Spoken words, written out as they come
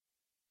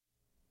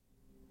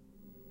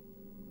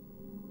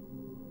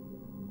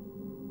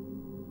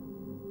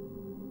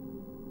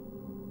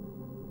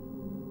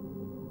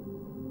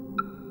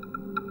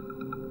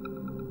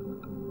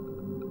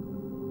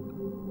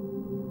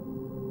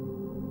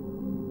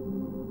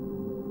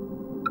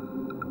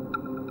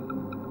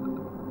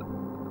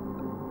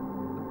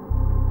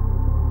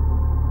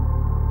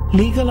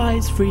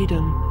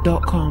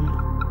LegalizeFreedom.com.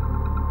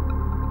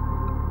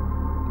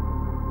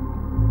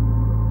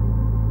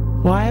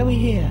 Why are we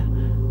here?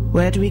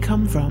 Where do we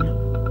come from?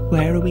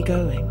 Where are we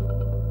going?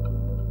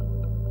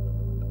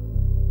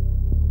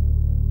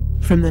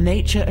 From the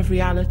nature of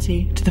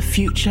reality to the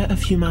future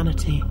of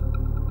humanity.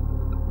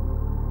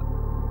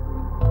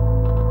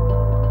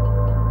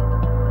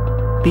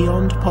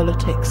 Beyond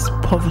politics,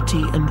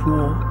 poverty and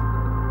war.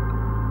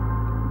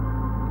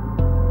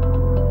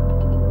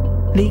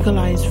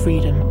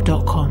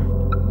 LegalizeFreedom.com.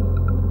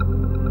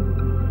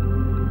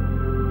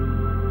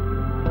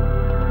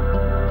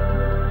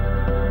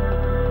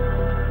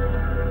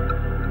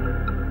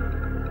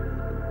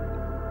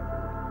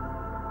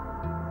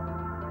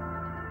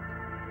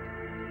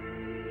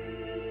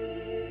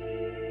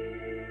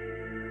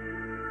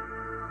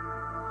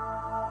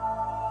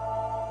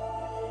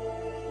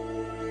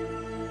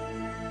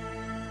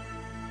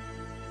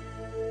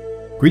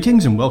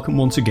 Greetings and welcome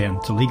once again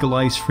to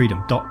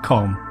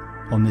LegalizeFreedom.com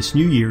on this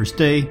New Year's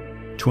Day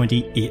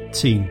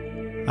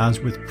 2018. As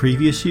with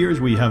previous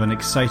years, we have an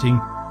exciting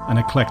and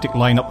eclectic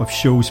lineup of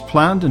shows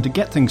planned, and to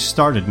get things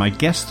started, my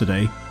guest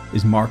today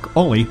is Mark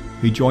Olly,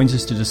 who joins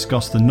us to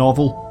discuss the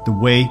novel The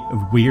Way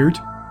of Wyrd,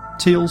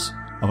 Tales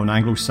of an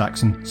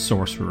Anglo-Saxon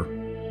Sorcerer.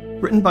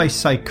 Written by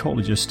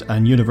psychologist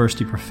and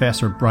university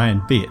professor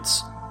Brian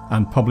Bates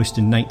and published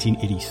in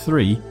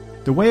 1983,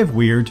 The Way of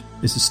Wyrd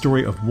is the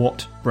story of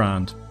Wat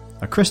Brand,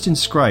 a Christian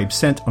scribe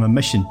sent on a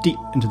mission deep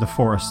into the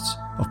forests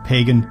of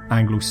pagan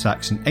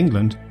Anglo-Saxon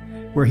England,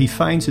 where he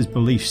finds his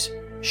beliefs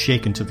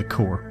shaken to the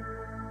core.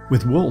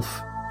 With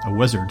Wolf, a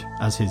wizard,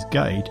 as his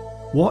guide,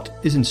 Wat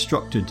is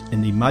instructed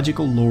in the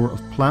magical lore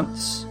of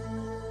plants,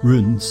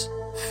 runes,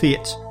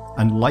 fate,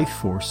 and life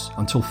force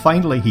until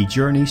finally he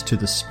journeys to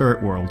the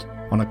spirit world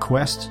on a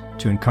quest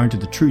to encounter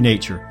the true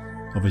nature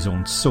of his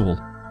own soul.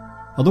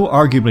 Although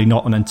arguably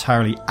not an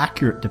entirely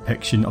accurate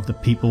depiction of the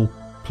people,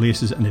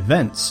 places, and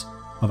events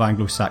of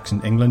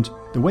Anglo-Saxon England,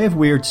 The Way of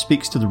Wyrd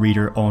speaks to the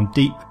reader on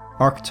deep,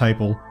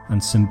 archetypal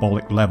and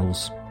symbolic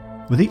levels.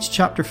 With each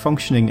chapter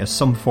functioning as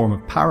some form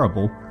of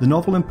parable, the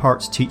novel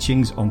imparts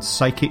teachings on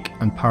psychic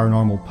and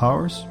paranormal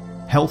powers,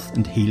 health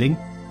and healing,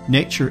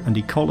 nature and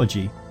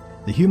ecology,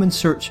 the human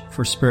search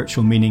for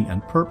spiritual meaning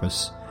and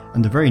purpose,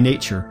 and the very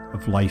nature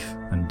of life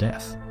and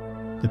death.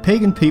 The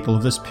pagan people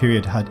of this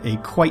period had a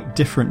quite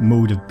different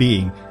mode of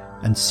being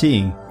and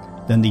seeing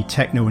than the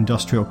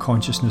techno-industrial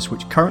consciousness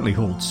which currently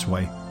holds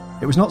sway.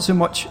 It was not so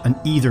much an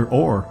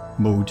either-or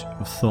mode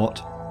of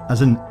thought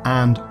as an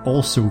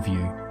and-also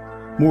view,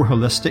 more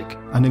holistic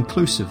and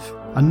inclusive,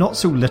 and not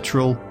so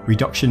literal,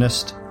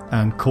 reductionist,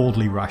 and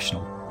coldly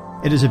rational.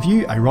 It is a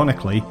view,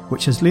 ironically,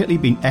 which has lately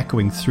been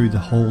echoing through the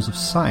halls of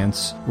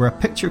science, where a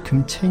picture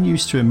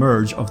continues to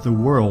emerge of the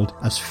world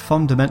as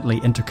fundamentally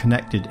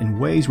interconnected in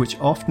ways which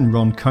often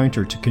run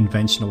counter to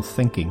conventional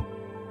thinking.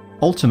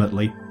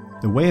 Ultimately,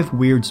 The Way of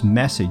Wyrd's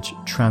message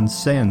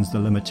transcends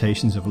the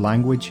limitations of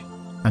language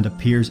and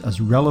appears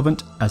as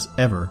relevant as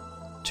ever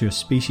to a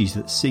species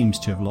that seems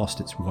to have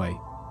lost its way.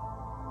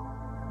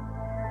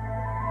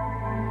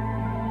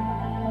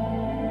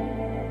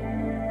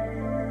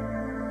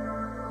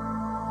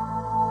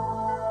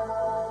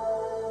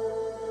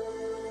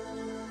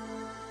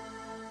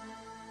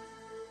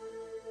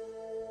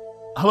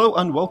 Hello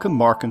and welcome,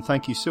 Mark, and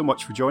thank you so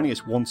much for joining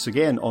us once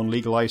again on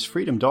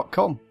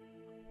LegalizeFreedom.com.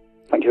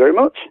 Thank you very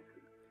much.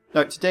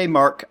 Now, today,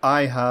 Mark,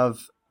 I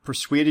have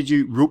persuaded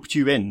you, roped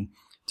you in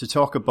to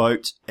talk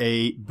about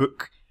a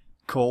book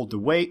called The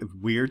Way of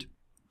Wyrd,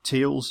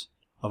 Tales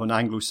of an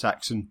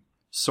Anglo-Saxon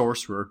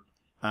Sorcerer.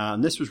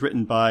 And this was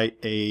written by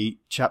a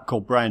chap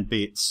called Brian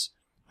Bates,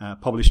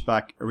 published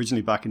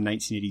originally back in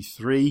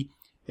 1983.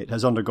 It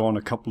has undergone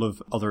a couple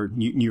of other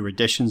new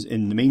editions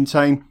in the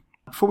meantime.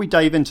 Before we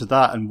dive into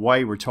that and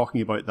why we're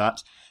talking about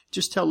that,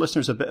 just tell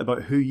listeners a bit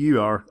about who you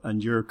are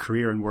and your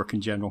career and work in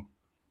general.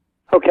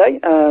 Okay,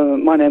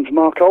 my name's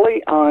Mark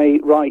Olly. I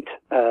write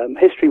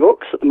history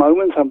books at the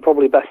moment. I'm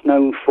probably best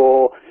known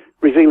for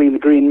Revealing the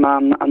Green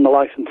Man and the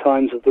Life and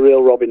Times of the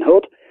Real Robin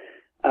Hood.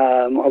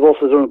 I've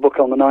also done a book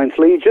on the Ninth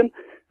Legion.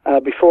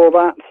 Before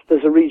that,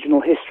 there's a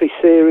regional history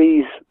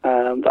series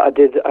that I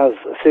did as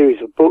a series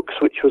of books,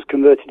 which was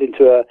converted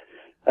into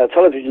a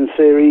television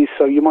series.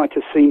 So you might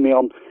have seen me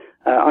on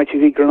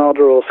ITV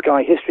Granada or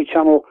Sky History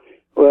Channel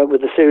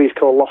with a series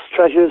called Lost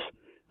Treasures,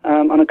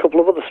 and a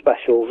couple of other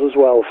specials as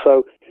well.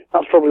 So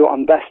that's probably what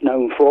I'm best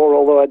known for,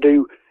 although I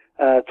do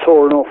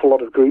tour an awful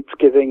lot of groups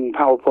giving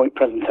PowerPoint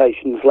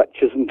presentations,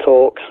 lectures and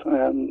talks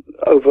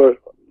over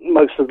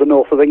most of the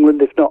north of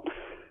England, if not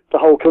the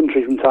whole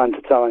country from time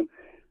to time.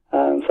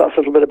 So that's a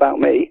little bit about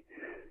me.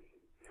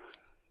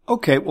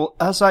 Okay, well,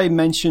 as I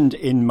mentioned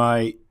in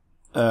my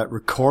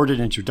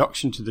recorded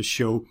introduction to the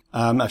show,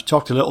 I've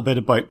talked a little bit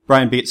about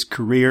Brian Bates'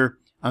 career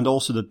and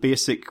also the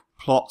basic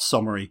plot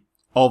summary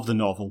of the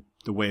novel,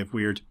 The Way of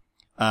Wyrd.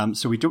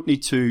 So we don't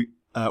need to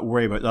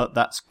worry about that.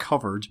 That's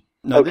covered.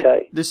 Now,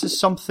 okay. This is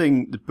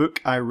something, the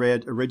book I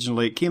read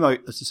originally, it came out,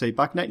 as I say,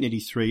 back in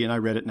 1983, and I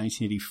read it in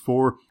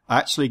 1984. I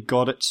actually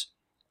got it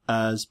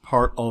as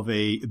part of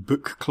a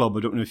book club. I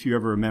don't know if you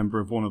ever remember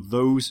of one of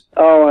those.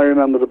 Oh, I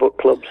remember the book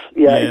clubs.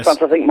 Yeah, yes. In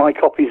fact, I think my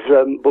copy's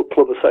book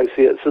club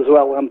associates as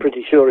well. I'm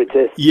pretty sure it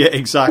is. Yeah,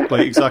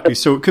 exactly.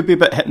 So it could be a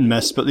bit hit and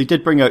miss, but they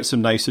did bring out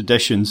some nice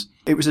additions.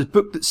 It was a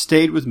book that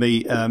stayed with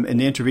me in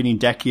the intervening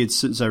decades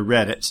since I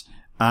read it,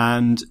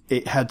 and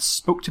it had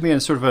spoke to me on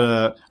sort of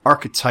a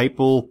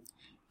archetypal,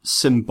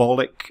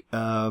 symbolic,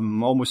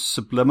 almost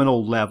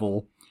subliminal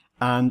level.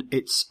 And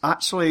it's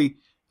actually,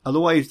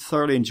 although I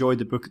thoroughly enjoyed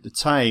the book at the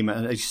time,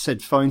 and as you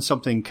said, found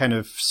something kind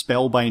of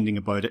spellbinding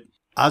about it,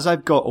 as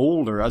I've got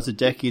older, as the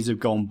decades have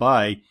gone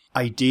by,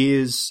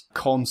 ideas,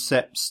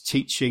 concepts,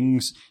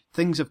 teachings,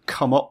 things have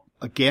come up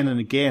again and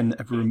again,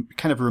 have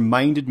kind of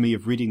reminded me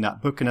of reading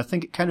that book. And I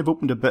think it kind of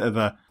opened a bit of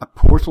a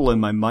portal in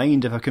my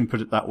mind, if I can put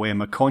it that way, in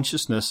my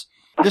consciousness.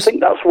 I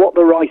think that's what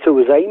the writer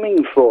was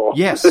aiming for.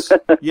 Yes.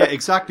 Yeah,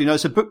 exactly. Now,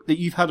 it's a book that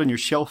you've had on your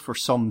shelf for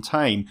some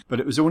time, but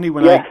it was only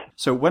when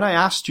when I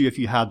asked you if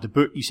you had the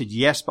book, you said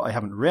yes, but I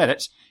haven't read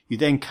it. You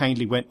then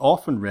kindly went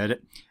off and read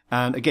it.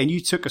 And again, you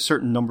took a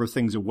certain number of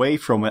things away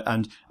from it.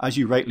 And as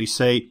you rightly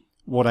say,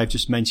 what I've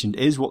just mentioned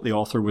is what the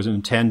author was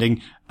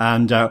intending.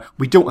 And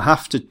we don't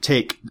have to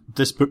take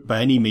this book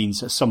by any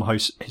means as somehow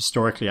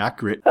historically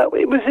accurate.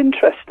 It was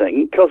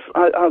interesting because,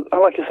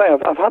 like I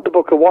say, I've had the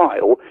book a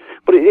while,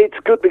 but it's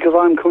good because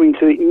I'm coming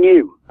to it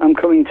new. I'm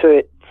coming to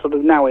it sort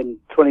of now in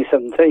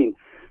 2017.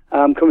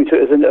 I'm coming to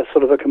it as a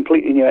sort of a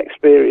completely new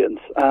experience.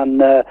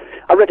 And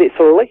I read it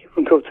thoroughly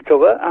from cover to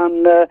cover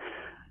and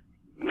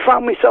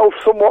found myself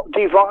somewhat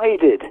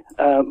divided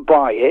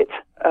by it.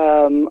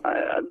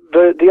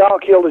 The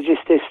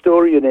archaeologist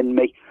historian in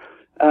me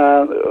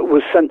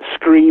was sent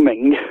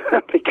screaming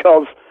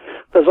because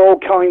there's all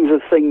kinds of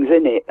things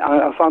in it.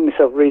 I found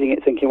myself reading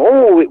it thinking,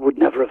 oh, it would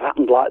never have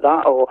happened like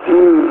that, or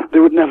they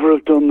would never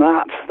have done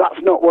that.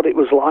 That's not what it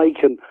was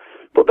like.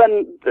 But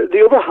then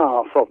the other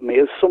half of me,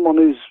 as someone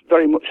who's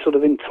very much sort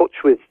of in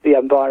touch with the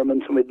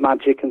environment and with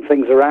magic and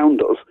things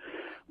around us,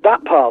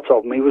 that part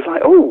of me was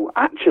like, oh,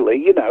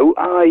 actually,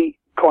 I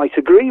quite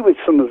agree with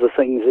some of the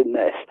things in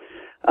this.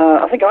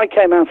 I think I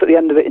came out at the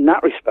end of it in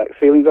that respect,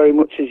 feeling very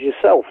much as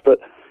yourself, that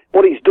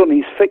what he's done,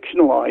 he's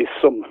fictionalised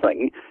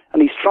something,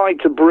 and he's tried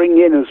to bring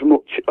in as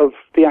much of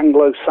the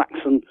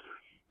Anglo-Saxon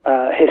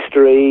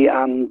history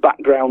and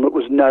background that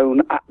was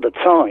known at the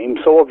time.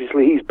 So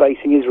obviously he's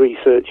basing his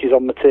researches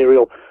on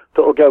material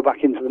that will go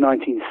back into the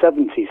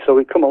 1970s, so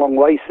we've come a long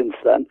way since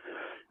then.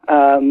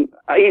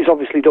 He's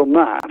obviously done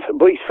that,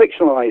 but he's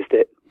fictionalised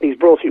it. He's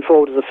brought it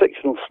forward as a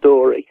fictional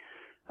story.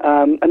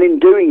 And in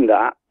doing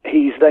that,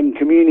 he's then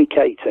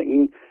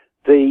communicating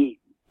the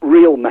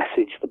real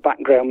message, the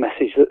background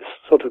message that's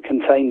sort of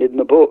contained in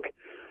the book.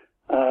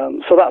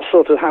 So that's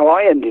sort of how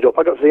I ended up.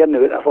 I got to the end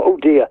of it and I thought, oh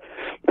dear,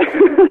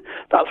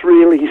 that's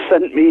really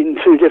sent me in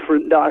two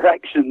different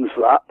directions,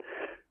 that.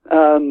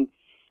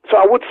 So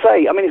I would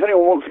say, I mean, if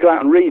anyone wants to go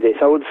out and read it,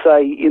 I would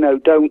say,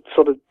 don't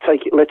sort of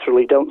take it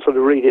literally, don't sort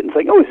of read it and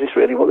think, oh, is this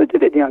really what they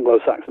did in the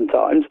Anglo-Saxon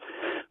times?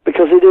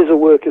 Because it is a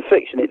work of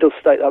fiction. It does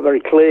state that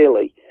very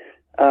clearly.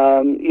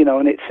 And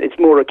it's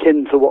more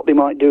akin to what they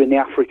might do in the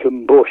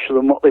African bush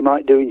than what they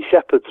might do in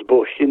Shepherd's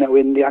Bush, in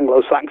the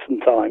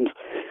Anglo-Saxon times.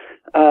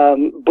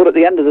 But at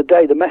the end of the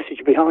day, the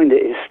message behind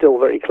it is still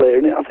very clear,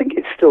 and I think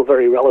it's still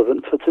very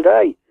relevant for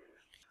today.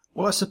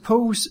 Well, I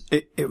suppose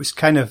it was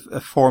kind of a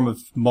form of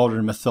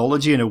modern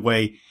mythology in a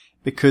way,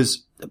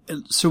 because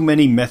so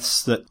many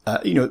myths that,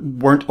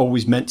 weren't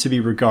always meant to be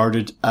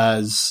regarded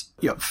as,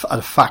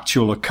 a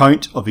factual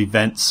account of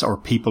events or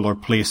people or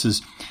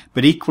places,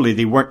 but equally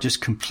they weren't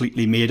just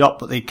completely made up,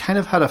 but they kind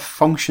of had a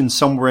function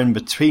somewhere in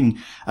between,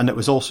 and it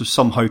was also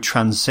somehow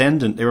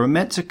transcendent. They were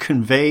meant to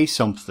convey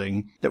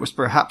something that was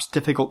perhaps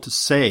difficult to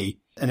say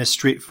in a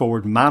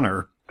straightforward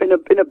manner. In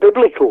a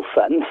biblical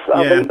sense,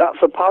 I think that's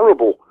a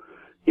parable.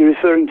 You're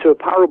referring to a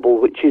parable,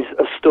 which is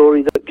a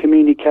story that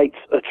communicates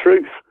a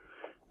truth.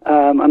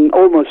 And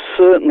almost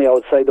certainly, I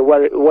would say, the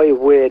way of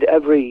Wyrd,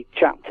 every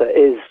chapter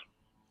is,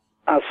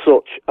 as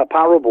such, a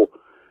parable.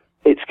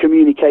 It's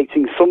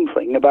communicating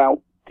something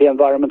about the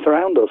environment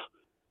around us.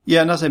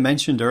 Yeah, and as I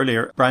mentioned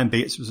earlier, Brian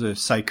Bates was a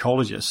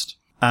psychologist,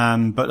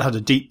 but had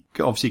a deep,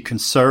 obviously,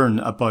 concern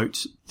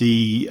about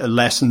the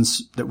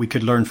lessons that we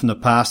could learn from the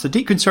past, a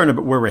deep concern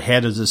about where we're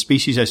headed as a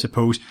species, I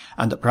suppose,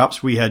 and that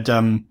perhaps we had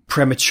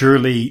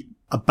prematurely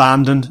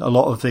abandoned a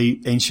lot of the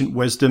ancient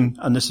wisdom,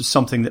 and this is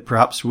something that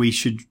perhaps we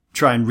should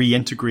try and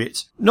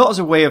reintegrate, not as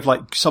a way of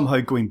somehow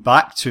going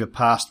back to a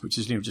past which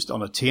is just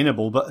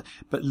unattainable, but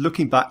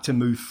looking back to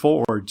move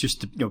forward,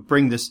 just to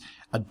bring this,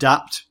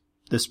 adapt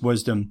this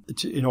wisdom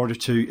in order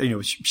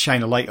to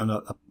shine a light on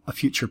a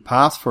future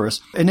path for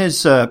us. In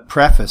his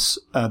preface,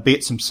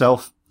 Bates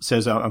himself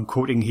says, I'm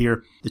quoting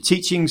here, "The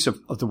teachings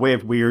of the way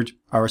of Wyrd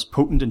are as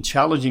potent and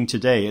challenging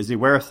today as they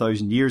were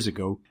 1,000 years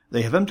ago.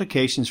 They have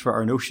implications for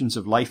our notions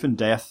of life and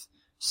death,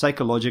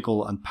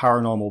 psychological and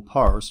paranormal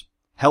powers,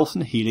 health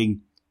and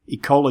healing,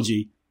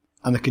 ecology,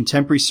 and the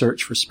contemporary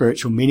search for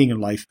spiritual meaning in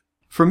life.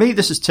 For me,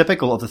 this is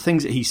typical of the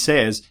things that he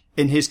says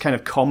in his kind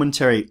of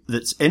commentary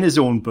that's in his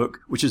own book,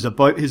 which is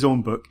about his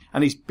own book.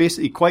 And he's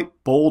basically quite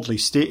boldly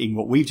stating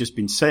what we've just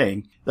been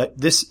saying, that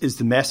this is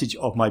the message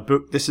of my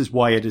book. This is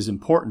why it is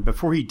important,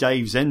 before he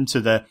dives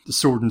into the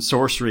sword and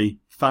sorcery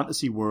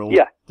fantasy world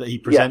that he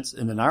presents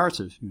in the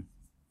narrative.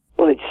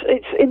 Well,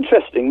 it's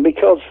interesting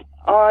because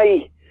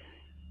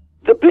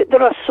the bit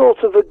that I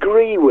sort of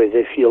agree with,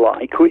 if you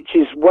like, which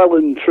is well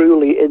and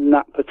truly in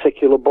that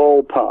particular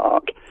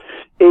ballpark,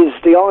 is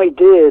the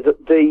idea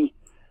that the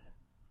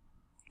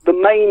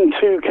main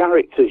two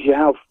characters, you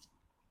have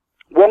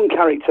one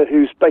character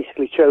who's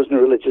basically chosen a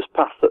religious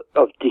path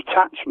of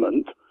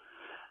detachment,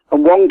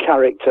 and one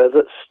character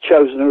that's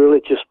chosen a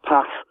religious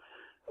path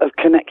of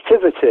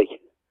connectivity,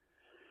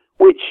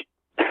 which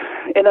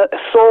in a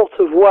sort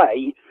of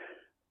way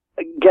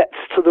gets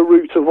to the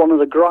root of one of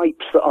the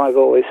gripes that I've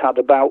always had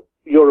about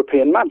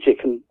European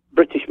magic and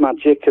British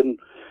magic and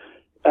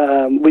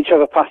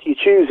whichever path you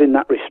choose in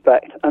that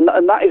respect. And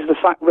that is the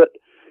fact that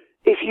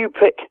if you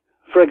pick,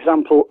 for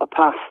example, a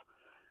path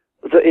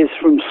that is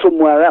from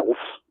somewhere else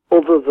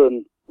other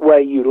than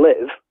where you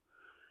live,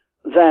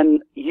 then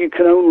you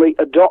can only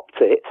adopt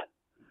it.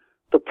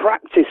 The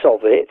practice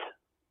of it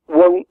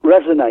won't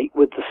resonate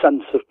with the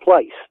sense of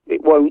place.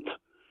 It won't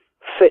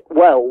fit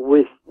well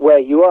with where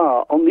you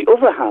are. On the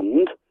other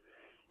hand,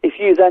 if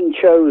you then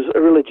chose a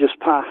religious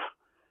path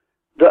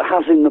that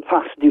has in the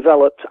past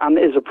developed and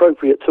is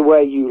appropriate to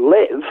where you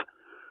live,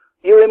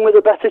 you're in with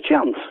a better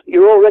chance.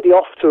 You're already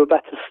off to a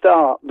better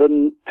start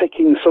than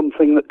picking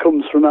something that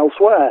comes from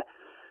elsewhere.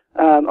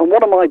 And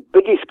one of my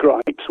biggest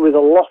gripes with a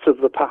lot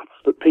of the paths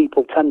that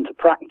people tend to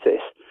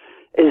practice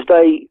is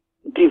they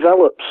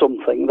develop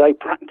something, they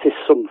practice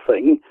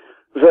something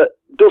that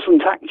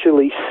doesn't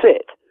actually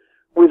sit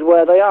with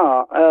where they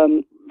are.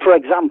 For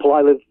example,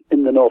 I live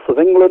in the north of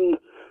England,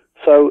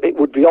 so it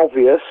would be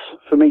obvious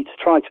for me to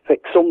try to pick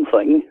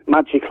something,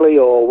 magically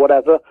or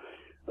whatever,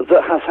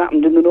 that has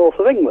happened in the north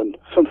of England,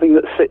 something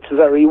that sits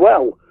very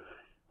well.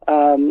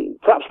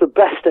 Perhaps the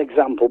best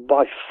example,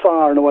 by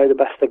far and away the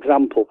best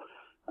example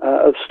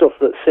of stuff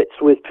that sits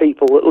with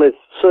people that live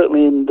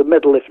certainly in the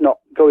middle, if not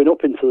going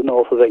up into the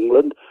north of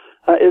England,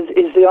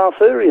 is the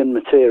Arthurian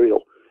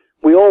material.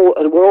 We're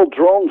all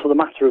drawn to the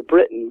matter of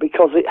Britain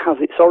because it has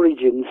its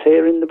origins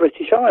here in the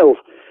British Isles.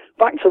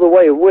 Back to the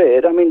way of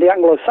Wyrd, I mean, the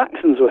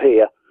Anglo-Saxons were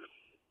here.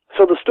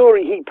 So the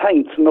story he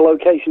paints and the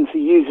locations he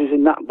uses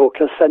in that book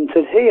are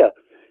centred here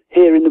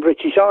in the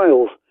British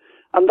Isles.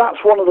 And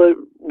that's one of the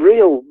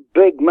real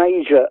big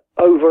major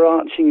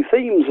overarching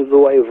themes of the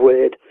way of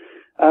Wyrd,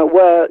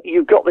 where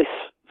you've got this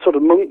sort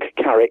of monk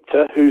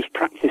character who's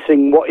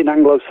practicing what in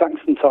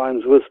Anglo-Saxon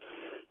times was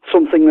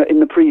something that in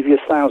the previous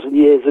 1,000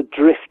 years had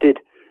drifted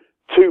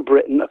to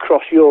Britain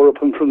across Europe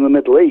and from the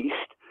Middle East.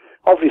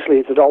 Obviously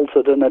it had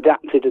altered and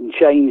adapted and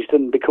changed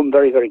and become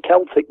very, very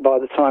Celtic by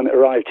the time it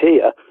arrived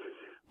here.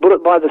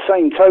 But by the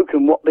same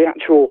token, what the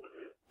actual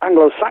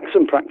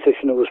Anglo-Saxon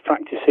practitioner was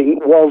practicing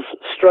was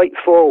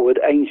straightforward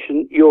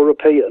ancient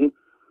European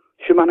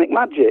shamanic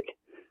magic,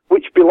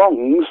 which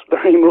belongs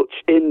very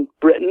much in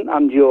Britain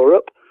and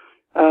Europe,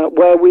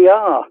 where we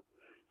are.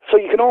 So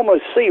you can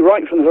almost see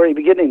right from the very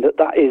beginning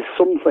that is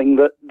something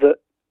that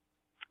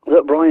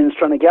Brian's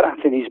trying to get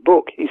at in his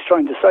book. He's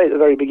trying to say at the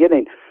very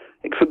beginning,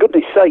 for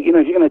goodness sake,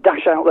 if you're going to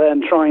dash out there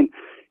and try and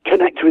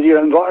connect with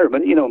your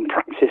environment, and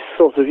practice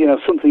sort of,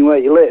 something where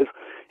you live,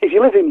 if you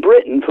live in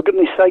Britain, for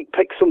goodness sake,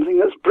 pick something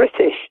that's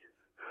British.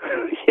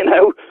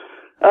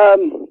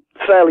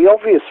 Fairly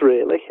obvious,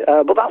 really.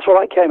 But that's what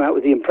I came out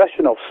with the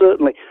impression of,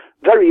 certainly.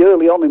 Very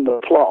early on in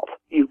the plot,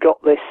 you've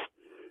got this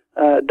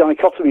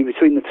dichotomy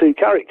between the two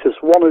characters,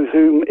 one of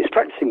whom is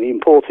practicing the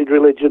imported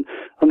religion,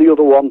 and the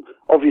other one,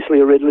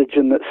 obviously a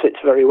religion that sits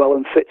very well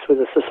and fits with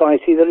the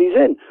society that he's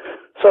in.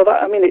 So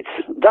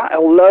it's that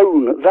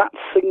alone, that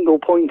single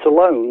point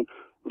alone,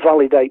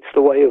 validates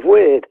the way of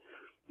Wyrd,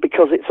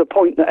 because it's a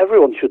point that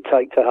everyone should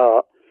take to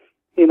heart.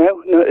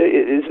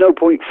 There's no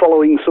point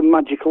following some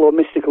magical or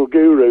mystical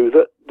guru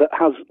that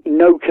has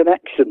no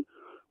connection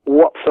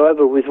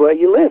whatsoever with where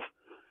you live.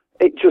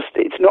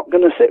 It's not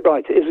going to sit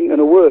right. It isn't going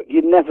to work.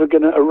 You're never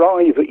going to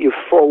arrive at your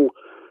full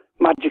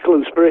magical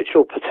and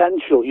spiritual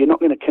potential. You're not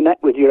going to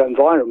connect with your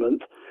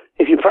environment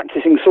if you're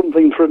practicing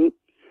something from,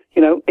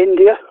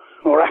 India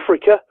or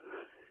Africa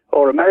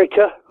or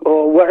America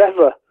or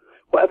wherever.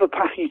 Whatever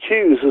path you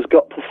choose has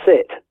got to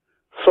sit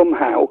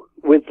somehow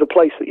with the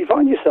place that you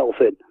find yourself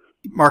in.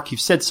 Mark,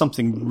 you've said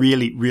something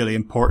really, really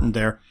important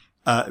there.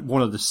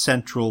 One of the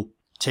central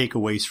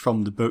takeaways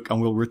from the book, and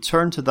we'll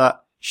return to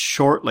that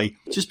shortly.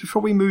 Just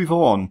before we move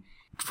on,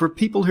 for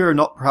people who are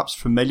not perhaps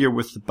familiar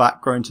with the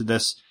background to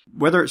this,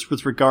 whether it's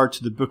with regard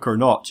to the book or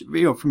not,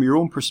 from your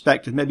own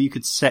perspective, maybe you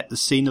could set the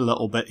scene a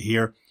little bit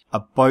here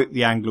about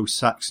the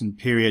Anglo-Saxon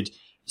period,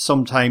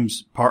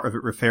 sometimes part of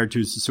it referred to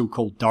as the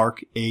so-called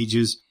Dark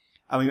Ages,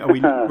 I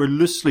mean, we're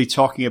loosely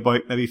talking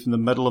about maybe from the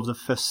middle of the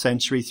 5th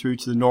century through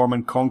to the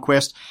Norman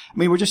conquest. I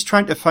mean, we're just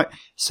trying to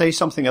say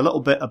something a little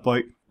bit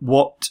about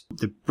what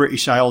the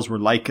British Isles were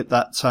like at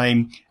that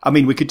time. I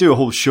mean, we could do a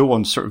whole show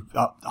on sort of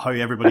how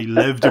everybody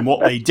lived and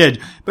what they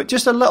did, but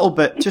just a little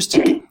bit, just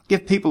to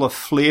give people a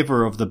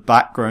flavour of the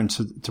background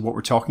to what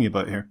we're talking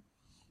about here.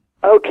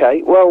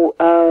 Okay, well,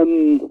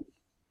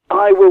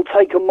 I will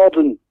take a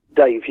modern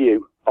day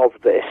view of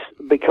this,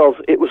 because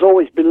it was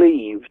always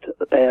believed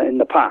in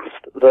the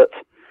past that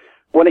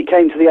when it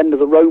came to the end of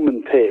the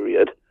Roman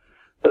period,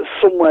 that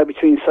somewhere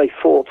between, say,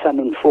 410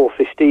 and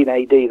 415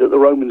 AD, that the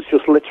Romans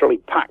just literally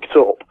packed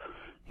up,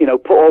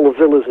 put all the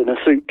villas in a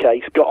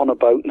suitcase, got on a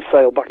boat and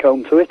sailed back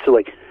home to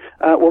Italy.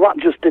 Well, that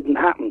just didn't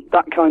happen.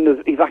 That kind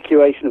of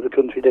evacuation of the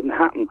country didn't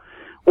happen.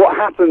 What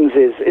happens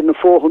is, in the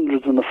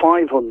 400s and the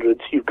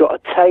 500s, you've got a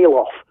tail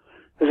off.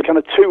 There's a kind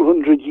of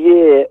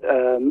 200-year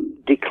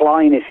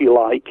decline, if you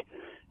like,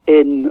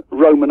 in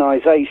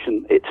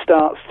Romanization. It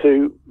starts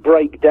to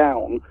break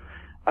down,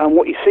 and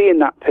what you see in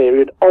that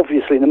period,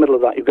 obviously in the middle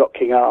of that you've got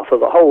King Arthur.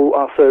 The whole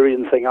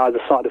Arthurian thing either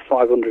side of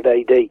 500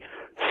 AD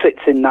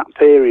sits in that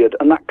period,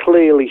 and that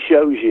clearly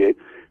shows you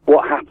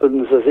what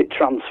happens as it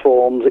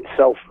transforms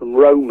itself from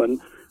Roman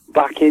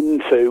back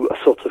into a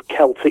sort of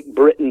Celtic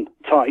Britain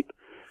type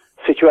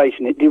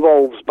situation. It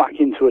devolves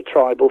back into a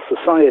tribal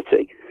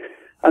society.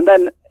 And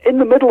then in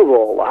the middle of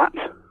all that,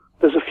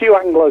 there's a few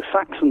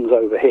Anglo-Saxons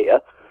over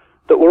here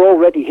that were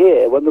already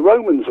here when the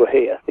Romans were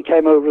here. They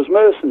came over as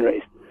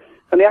mercenaries.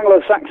 And the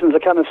Anglo-Saxons are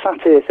kind of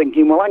sat here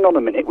thinking, well, hang on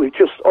a minute, we've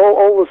just,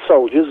 all the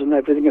soldiers and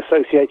everything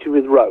associated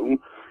with Rome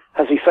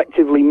has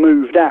effectively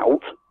moved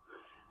out,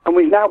 and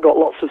we've now got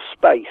lots of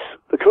space.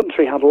 The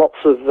country had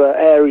lots of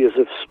areas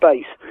of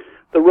space.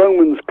 The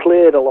Romans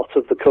cleared a lot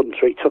of the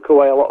country, took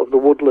away a lot of the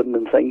woodland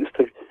and things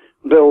to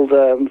build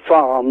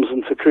farms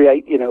and to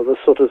create, the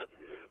sort of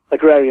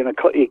agrarian,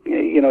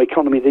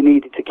 economy they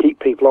needed to keep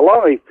people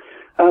alive.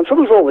 So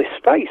there was all this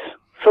space.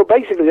 So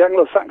basically the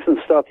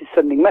Anglo-Saxons started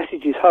sending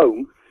messages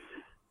home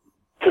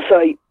to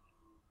say,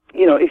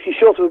 if you're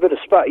short of a bit of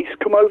space,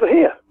 come over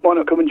here. Why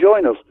not come and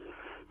join us?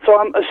 So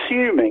I'm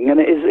assuming, and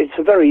it's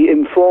a very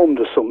informed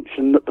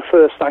assumption, that the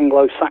first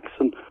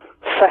Anglo-Saxon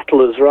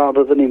settlers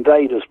rather than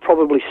invaders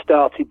probably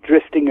started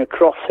drifting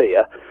across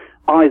here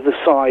either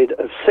side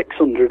of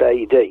 600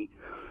 AD.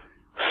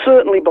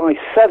 Certainly by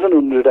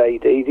 700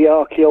 AD, the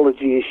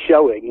archaeology is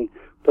showing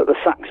that the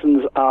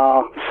Saxons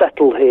are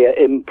settled here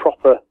in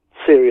proper,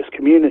 serious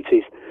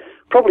communities.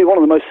 Probably one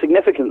of the most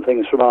significant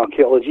things from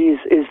archaeology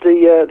is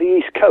the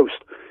East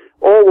Coast.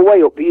 All the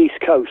way up the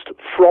East Coast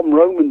from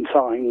Roman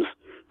times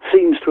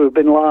seems to have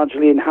been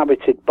largely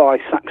inhabited by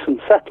Saxon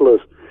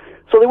settlers.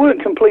 So they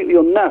weren't completely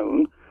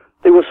unknown.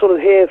 They were sort of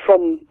here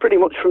pretty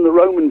much from the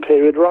Roman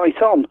period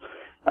right on.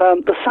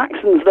 The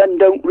Saxons then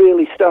don't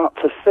really start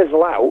to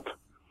fizzle out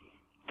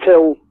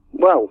till,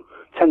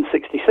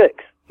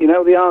 1066.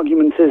 The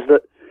argument is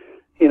that,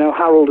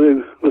 Harold,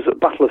 who was at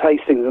Battle of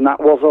Hastings, and that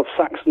was of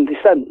Saxon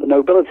descent. The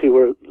nobility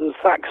were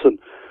Saxon.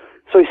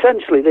 So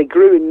essentially they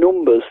grew in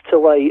numbers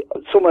till they,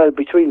 somewhere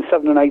between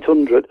 700 and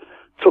 800,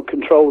 took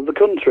control of the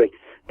country.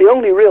 The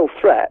only real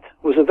threat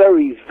was a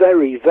very,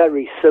 very,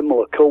 very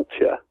similar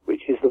culture,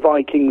 which is the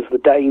Vikings, the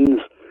Danes,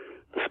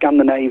 the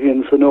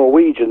Scandinavians, the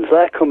Norwegians.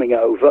 They're coming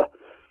over,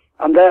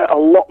 and they're a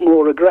lot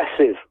more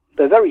aggressive.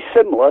 They're very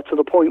similar to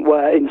the point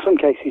where, in some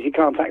cases, you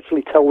can't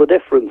actually tell the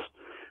difference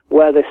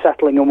where they're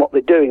settling and what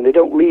they're doing. They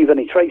don't leave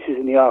any traces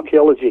in the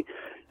archaeology.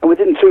 And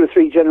within 2 or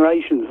 3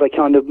 generations, they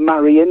kind of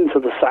marry into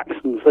the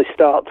Saxons. They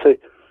start to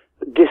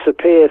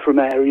disappear from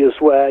areas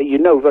where you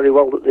know very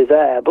well that they're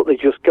there, but they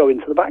just go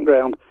into the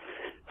background.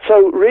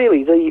 So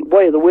really, the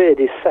Way of the Wyrd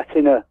is set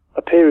in a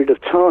period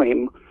of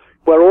time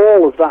where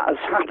all of that has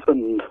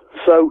happened.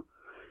 So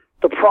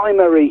the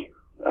primary,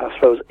 I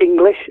suppose,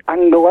 English,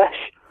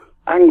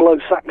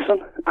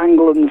 Anglo-Saxon,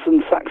 Angloans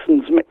and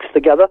Saxons mixed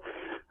together,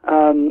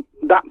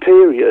 that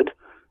period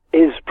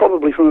is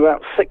probably from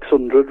about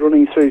 600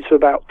 running through to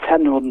about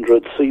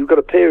 1000. So you've got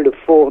a period of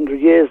 400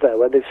 years there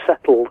where they've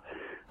settled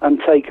and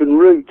taken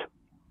root.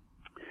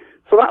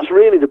 So that's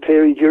really the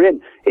period you're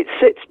in. It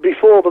sits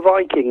before the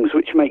Vikings,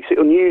 which makes it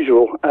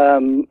unusual.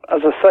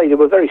 As I say, they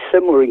were very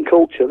similar in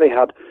culture. They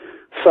had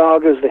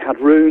sagas, they had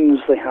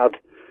runes, they had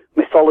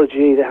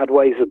mythology, they had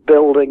ways of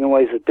building and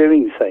ways of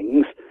doing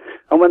things.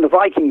 And when the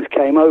Vikings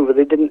came over,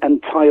 they didn't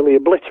entirely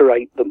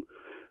obliterate them.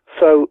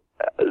 So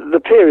the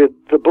period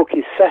the book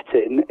is set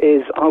in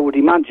is, I would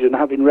imagine,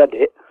 having read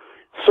it,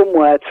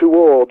 somewhere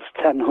towards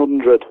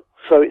 1000.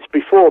 So it's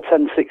before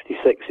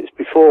 1066, it's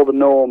before the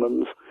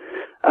Normans.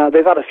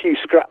 They've had a few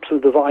scraps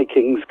with the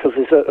Vikings because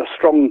there's a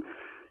strong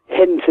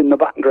hint in the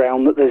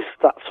background that there's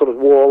that sort of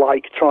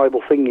warlike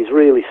tribal thing is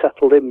really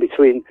settled in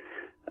between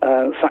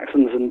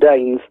Saxons and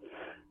Danes.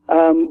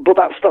 But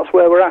that's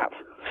where we're at.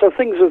 So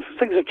things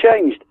have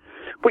changed.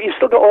 But you've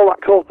still got all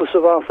that corpus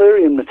of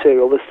Arthurian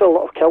material. There's still a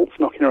lot of Celts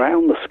knocking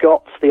around, the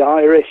Scots, the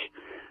Irish.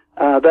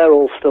 They're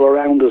all still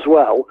around as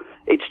well.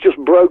 It's just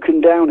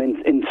broken down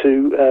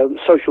into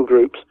social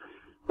groups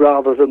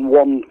rather than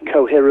one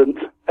coherent,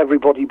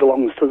 everybody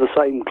belongs to the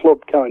same club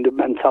kind of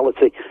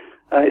mentality.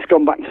 It's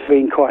gone back to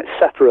being quite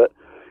separate,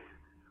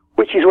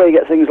 which is where you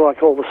get things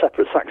like all the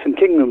separate Saxon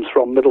kingdoms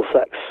from,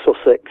 Middlesex,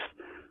 Sussex,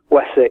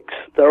 Wessex.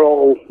 They're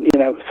all,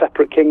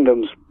 separate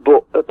kingdoms,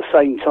 but at the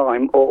same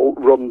time all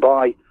run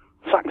by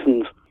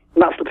Saxons.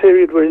 And that's the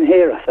period we're in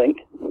here, I think.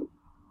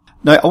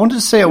 Now, I wanted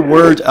to say a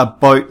word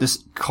about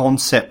this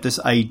concept, this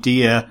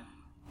idea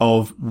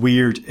of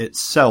Wyrd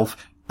itself.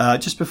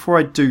 Just before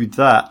I do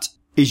that,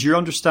 is your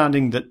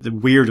understanding that the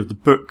Wyrd of the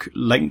book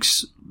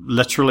links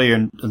literally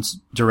and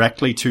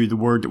directly to the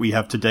word that we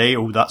have today?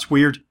 Oh, that's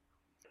weird.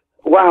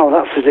 Wow,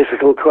 that's a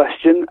difficult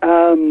question.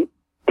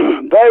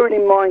 Bearing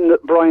in mind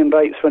that Brian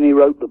Bates, when he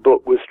wrote the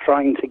book, was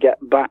trying to get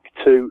back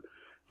to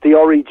the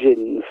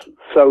origins,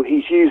 so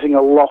he's using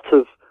a lot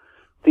of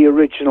the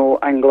original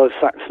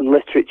Anglo-Saxon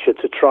literature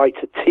to try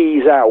to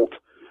tease out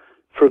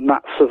from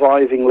that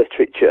surviving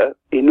literature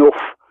enough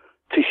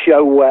to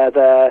show where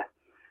their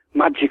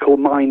magical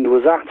mind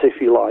was at,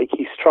 if you like.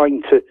 He's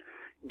trying to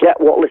get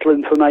what little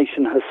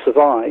information has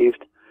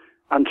survived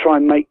and try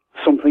and make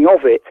something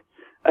of it.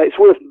 It's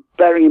worth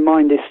bearing in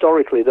mind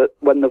historically that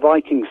when the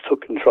Vikings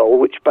took control,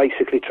 which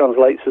basically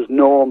translates as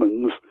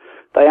Normans,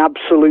 they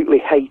absolutely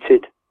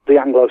hated the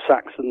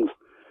Anglo-Saxons.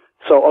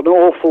 So an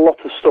awful lot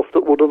of stuff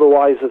that would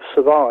otherwise have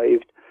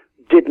survived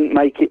didn't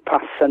make it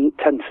past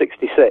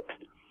 1066.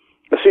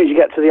 As soon as you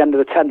get to the end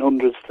of the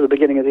 1000s to the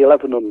beginning of the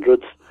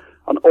 1100s,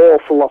 an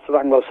awful lot of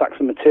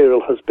Anglo-Saxon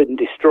material has been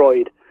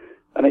destroyed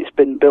and it's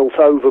been built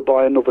over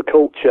by another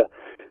culture.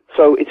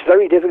 So it's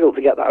very difficult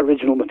to get that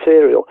original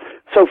material.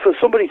 So for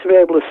somebody to be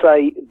able to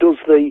say, does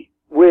the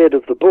Wyrd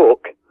of the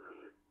book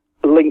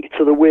link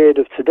to the Wyrd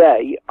of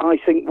today, I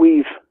think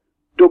we've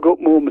dug up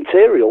more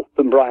material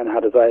than Brian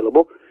had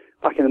available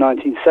back in the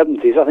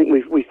 1970s. I think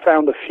we've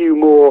found a few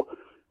more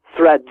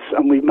threads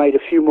and we've made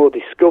a few more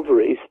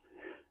discoveries.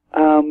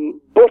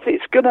 But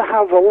it's going to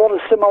have a lot of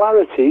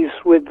similarities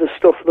with the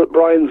stuff that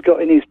Brian's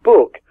got in his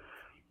book,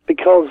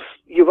 because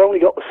you've only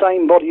got the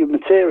same body of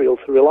material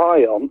to rely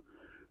on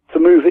to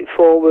move it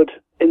forward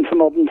into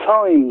modern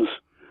times.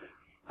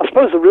 I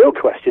suppose the real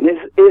question is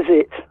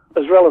it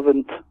as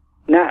relevant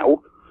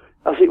now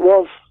as it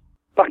was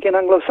back in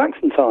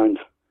Anglo-Saxon times?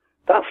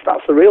 That's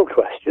the real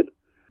question.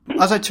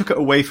 As I took it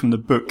away from the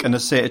book, and I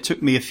say it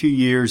took me a few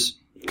years,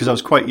 because I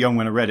was quite young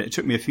when I read it, it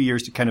took me a few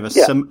years to kind of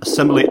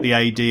assimilate the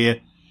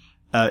idea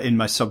in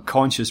my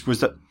subconscious, was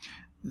that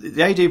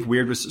the idea of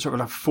Wyrd was sort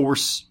of a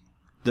force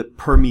that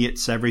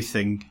permeates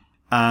everything,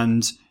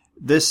 and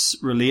this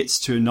relates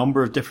to a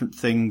number of different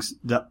things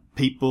that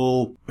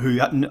people who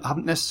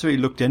haven't necessarily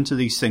looked into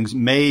these things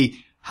may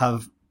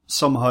have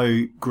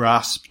somehow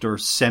grasped or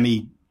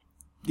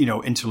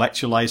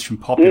intellectualized from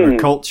popular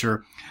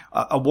culture.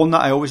 One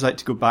that I always like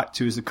to go back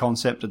to is the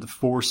concept of the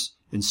Force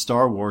in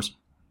Star Wars,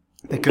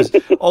 because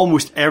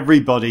almost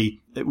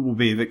everybody will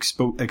be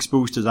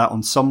exposed to that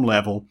on some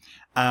level.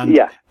 And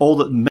all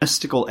that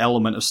mystical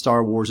element of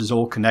Star Wars is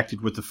all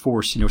connected with the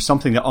Force,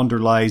 something that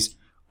underlies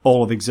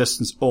all of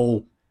existence,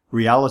 all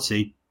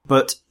reality.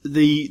 But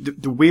the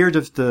Wyrd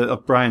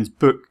of Brian's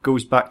book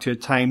goes back to a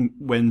time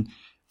when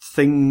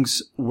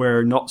things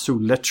were not so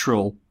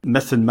literal.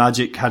 Myth and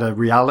magic had a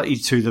reality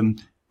to them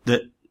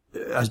that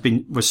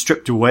was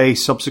stripped away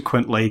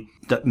subsequently,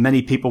 that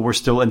many people were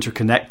still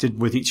interconnected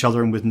with each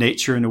other and with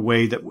nature in a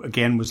way that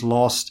again was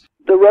lost.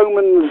 The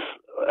Romans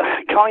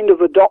kind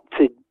of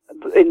adopted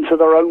into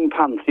their own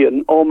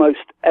pantheon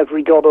almost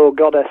every god or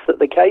goddess that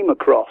they came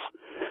across.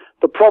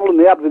 The problem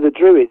they had with the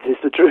Druids is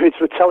the Druids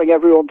were telling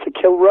everyone to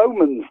kill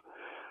Romans,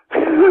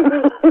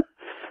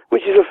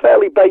 which is a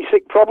fairly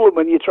basic problem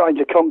when you're trying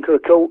to conquer a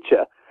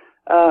culture.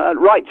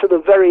 And right to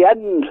the very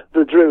end,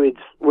 the Druids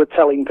were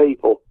telling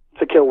people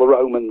to kill the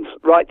Romans,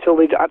 right till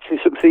they'd actually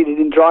succeeded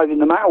in driving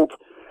them out.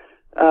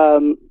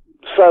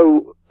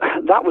 So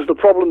that was the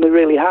problem they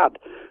really had.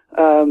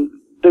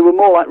 They were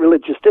more like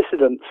religious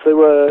dissidents. They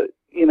were,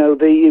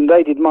 the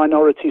invaded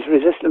minorities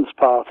resistance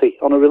party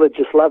on a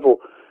religious level.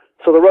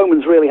 So the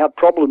Romans really had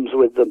problems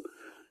with them.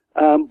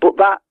 But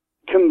that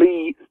can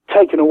be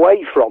taken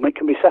away from, it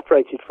can be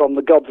separated from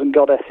the gods and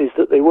goddesses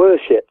that they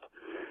worshipped,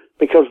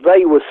 because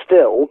they were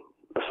still,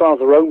 as far as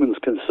the Romans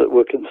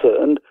were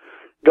concerned,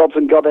 gods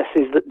and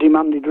goddesses that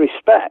demanded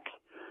respect.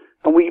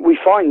 And we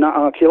find that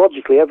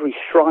archaeologically. Every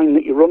shrine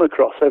that you run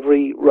across,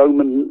 every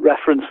Roman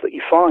reference that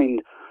you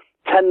find,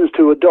 tends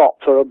to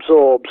adopt or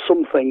absorb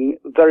something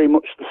very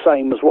much the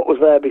same as what was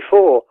there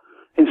before.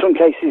 In some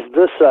cases,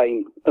 the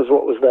same as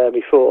what was there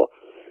before.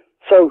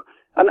 So,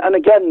 and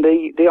again,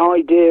 the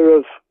idea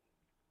of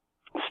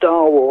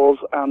Star Wars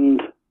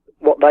and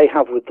what they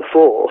have with the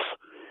Force,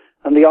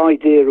 and the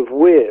idea of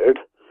Wyrd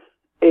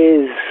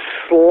is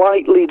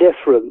slightly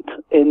different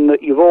in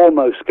that you've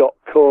almost got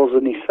cause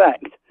and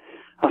effect.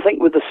 I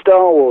think with the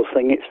Star Wars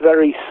thing, it's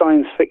very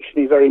science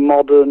fiction-y, very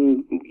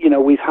modern.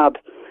 We've had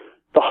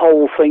the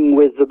whole thing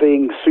with there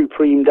being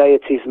supreme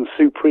deities and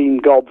supreme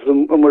gods,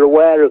 and we're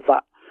aware of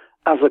that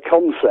as a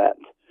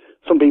concept.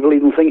 Some people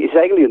even think it's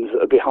aliens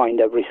that are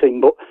behind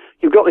everything, but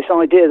you've got this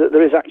idea that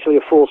there is actually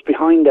a force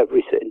behind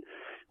everything.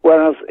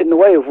 Whereas in the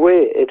way of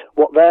Wyrd,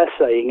 what they're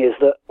saying is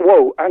that,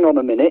 whoa, hang on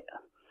a minute,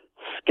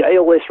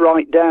 scale this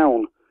right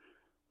down.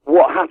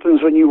 What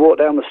happens when you walk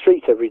down the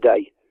street every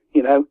day?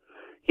 You know,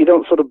 you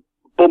don't sort of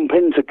bump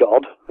into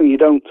God, and you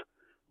don't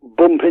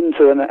bump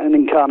into an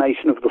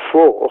incarnation of the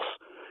Force.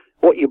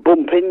 What you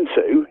bump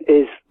into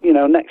is, you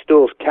know, next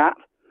door's cat,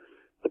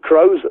 the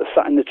crows that are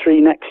sat in the tree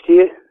next to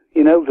you,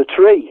 you know, the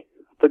tree,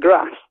 the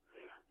grass,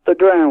 the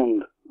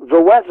ground,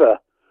 the weather,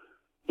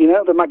 you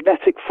know, the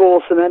magnetic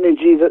force and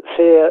energy that's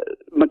here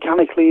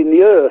mechanically in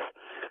the earth.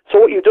 So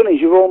what you've done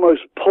is you've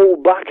almost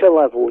pulled back a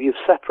level, you've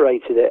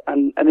separated it,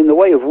 and in the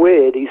way of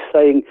Wyrd, he's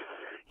saying,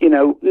 you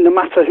know, no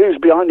matter who's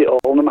behind it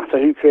all, no matter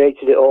who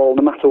created it all,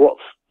 no matter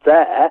what's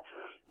there,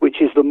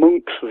 which is the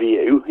monk's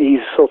view, he's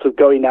sort of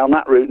going down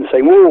that route and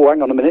saying, whoa,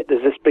 hang on a minute,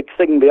 there's this big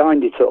thing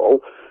behind it all.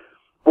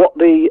 What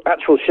the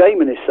actual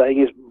shaman is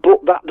saying is,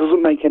 but that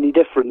doesn't make any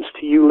difference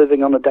to you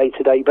living on a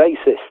day-to-day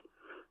basis.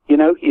 You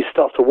know, you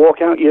start to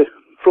walk out your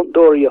front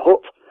door of your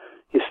hut,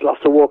 you still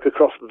have to walk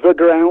across the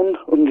ground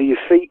under your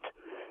feet,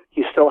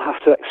 you still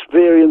have to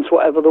experience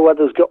whatever the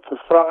weather's got to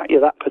throw at you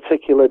that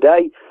particular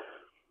day.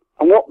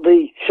 And what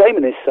the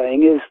shaman is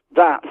saying is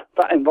that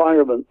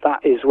environment, that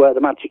is where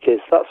the magic is,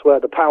 that's where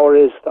the power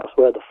is, that's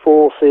where the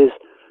force is,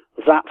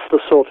 that's the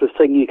sort of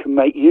thing you can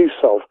make use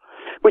of,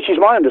 which is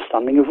my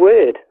understanding of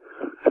Wyrd,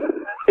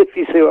 if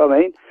you see what I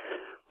mean.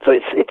 So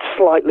it's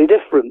slightly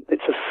different.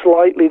 It's a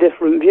slightly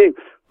different view.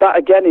 That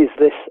again is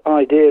this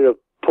idea of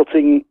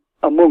putting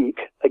a monk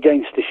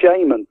against a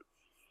shaman.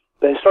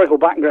 The historical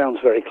background's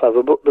very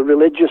clever, but the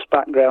religious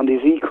background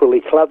is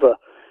equally clever.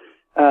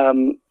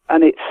 And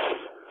it's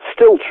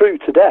still true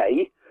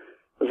today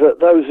that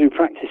those who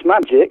practice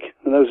magic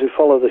and those who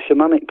follow the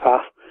shamanic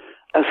path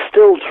are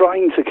still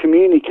trying to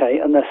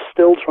communicate, and they're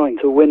still trying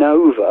to win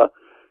over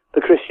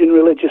the Christian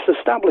religious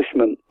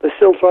establishment. They're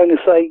still trying to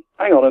say,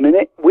 hang on a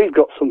minute, we've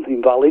got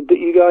something valid that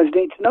you guys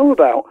need to know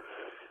about.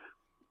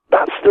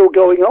 That's still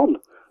going on.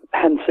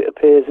 Hence it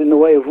appears in the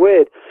way of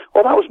Wyrd.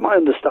 Well, that was my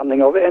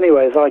understanding of it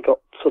anyway, as I got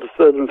sort of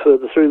further and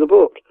further through the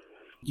book.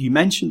 You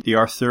mentioned the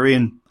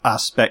Arthurian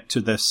aspect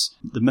to this,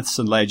 the myths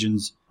and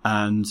legends,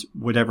 and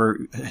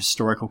whatever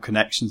historical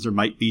connections there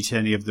might be to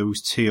any of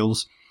those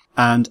tales.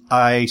 And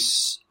I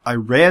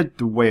read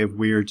The Way of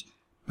Wyrd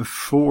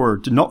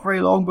before, not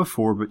very long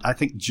before, but I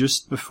think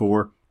just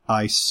before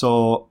I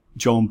saw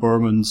John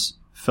Boorman's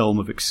film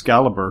of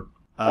Excalibur.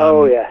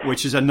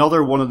 Which is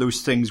another one of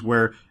those things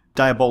where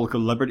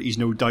diabolical liberties,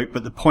 no doubt,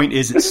 but the point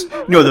is, it's,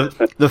 you know,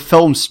 the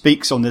film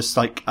speaks on this,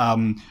 like,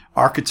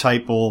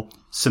 archetypal,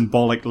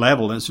 symbolic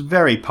level, and it's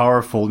very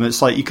powerful, and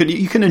it's like, you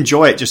can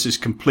enjoy it just as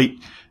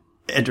complete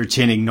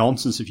entertaining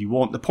nonsense if you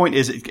want. The point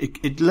is,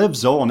 it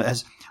lives on. It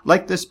has,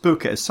 like this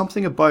book, it has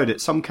something about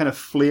it, some kind of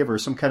flavour,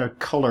 some kind of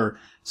colour,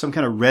 some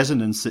kind of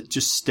resonance that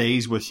just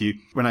stays with you.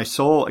 When I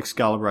saw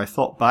Excalibur, I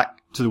thought back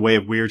to The Way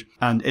of Wyrd,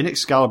 and in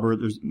Excalibur,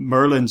 there's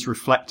Merlin's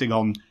reflecting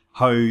on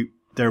how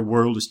their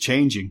world is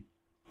changing.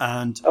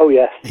 And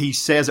he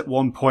says at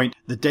one point,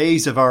 the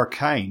days of our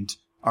kind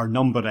are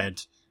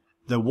numbered.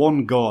 The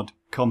one God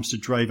comes to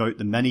drive out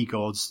the many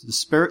gods. The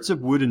spirits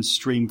of wood and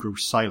stream grow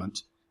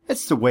silent.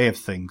 It's the way of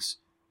things.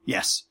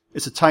 Yes,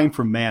 it's a time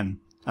for men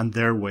and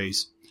their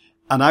ways.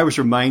 And I was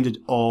reminded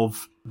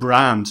of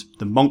Brand,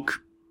 the monk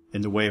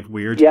in The Way of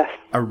Wyrd,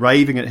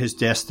 arriving at his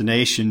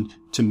destination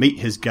to meet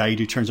his guide,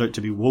 who turns out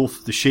to be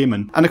Wolf, the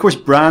shaman. And of course,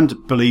 Brand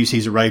believes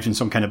he's arrived in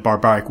some kind of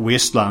barbaric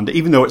wasteland,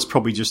 even though it's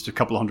probably just a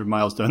couple of 100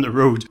 miles down the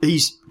road.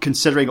 He's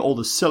considering all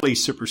the silly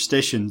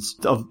superstitions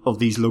of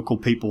these local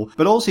people,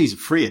 but also he's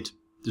afraid.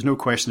 There's no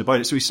question about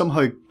it. So he's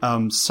somehow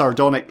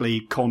sardonically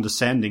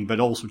condescending, but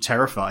also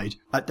terrified.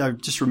 I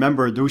just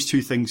remember those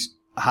two things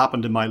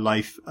happened in my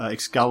life,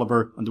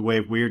 Excalibur and The Way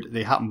of Wyrd.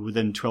 They happened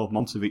within 12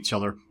 months of each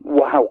other.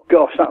 Wow,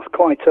 gosh, that's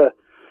quite a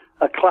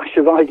clash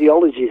of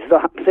ideologies,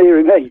 that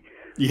theory, me.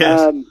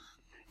 Yes.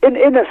 In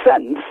a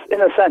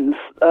sense,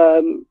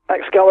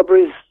 Excalibur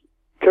is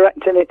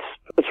correct in its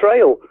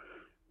portrayal,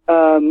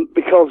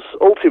 because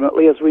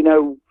ultimately, as we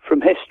know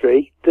from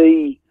history,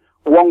 the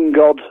one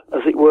god,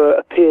 as it were,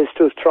 appears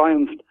to have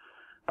triumphed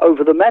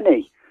over the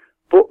many.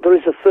 But there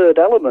is a third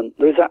element.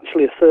 There is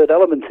actually a third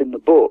element in the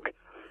book,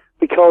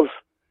 because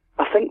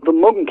I think the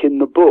monk in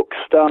the book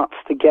starts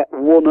to get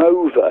won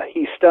over.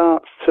 He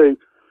starts to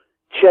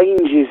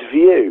change his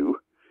view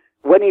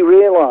when he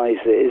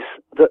realises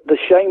that the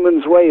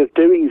shaman's way of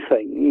doing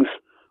things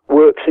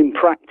works in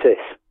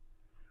practice.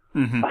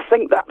 Mm-hmm. I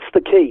think that's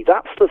the key.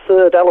 That's the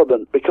third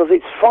element, because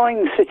it's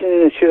fine sitting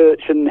in a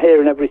church and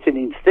hearing everything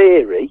in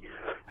theory.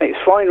 It's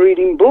fine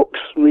reading books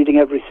and reading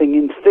everything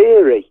in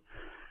theory.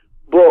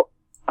 But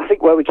I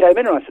think where we came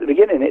in right at the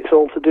beginning, it's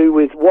all to do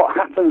with what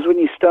happens when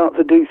you start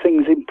to do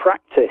things in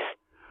practice.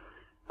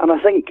 And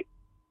I think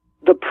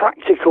the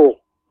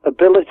practical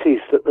abilities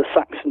that the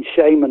Saxon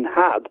shaman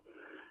had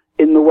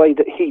in the way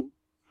that he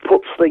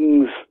puts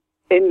things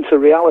into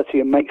reality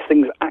and makes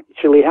things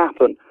actually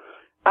happen,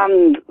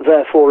 and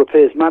therefore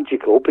appears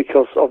magical,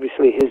 because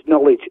obviously his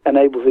knowledge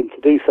enables him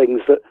to do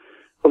things that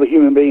other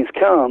human beings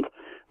can't,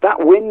 that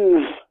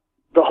wins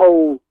the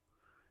whole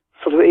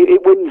sort of,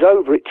 it wins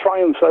over, it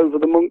triumphs over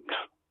the monk's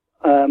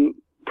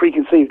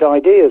preconceived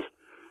ideas.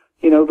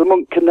 You know, the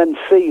monk can then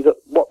see that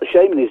what the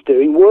shaman is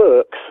doing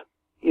works,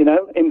 you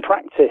know, in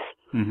practice.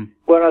 Mm-hmm.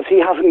 Whereas he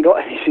hasn't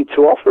got anything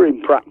to offer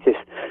in practice.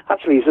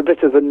 Actually, he's a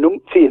bit of a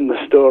numpty in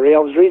the story. I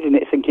was reading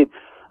it thinking,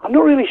 I'm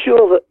not really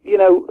sure that, you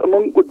know, a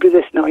monk would be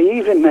this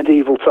naive in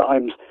medieval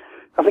times.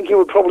 I think he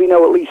would probably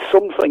know at least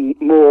something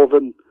more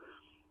than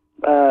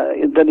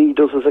he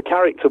does as a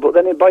character. But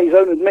then by his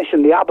own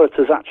admission, the abbot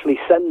has actually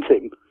sent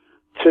him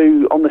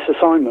on this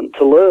assignment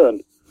to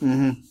learn.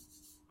 Mm-hmm.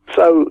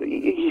 So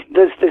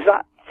there's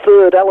that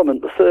third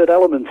element. The third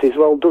element is,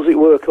 well, does it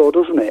work or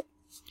doesn't it?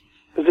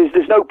 Because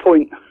there's no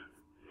point.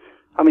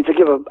 I mean, to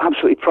give an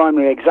absolutely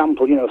primary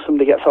example, you know,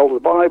 somebody gets hold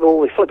of the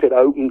Bible, they flip it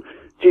open,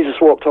 Jesus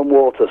walked on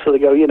water, so they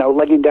go, you know,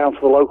 legging down to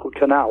the local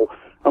canal,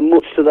 and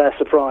much to their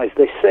surprise,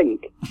 they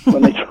sink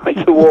when they try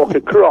to walk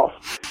across.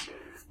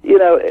 You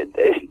know,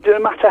 no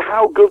matter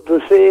how good the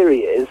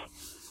theory is,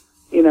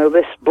 you know,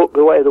 this book,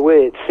 The Way of the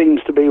Wyrd,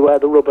 seems to be where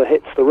the rubber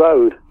hits the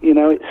road. You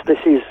know, this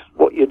is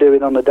what you're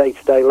doing on a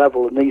day-to-day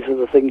level, and these are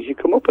the things you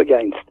come up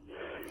against.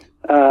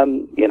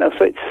 You know,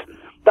 so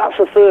that's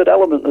a third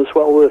element that's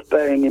well worth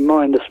bearing in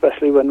mind,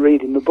 especially when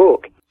reading the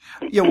book.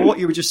 Yeah, well, what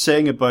you were just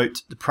saying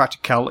about the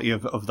practicality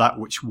of that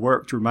which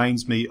worked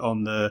reminds me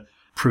on the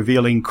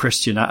prevailing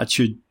Christian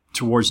attitude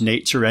towards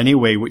nature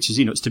anyway, which is,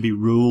 you know, it's to be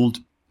ruled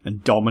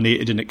and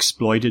dominated and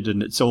exploited,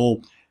 and it's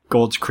all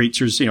God's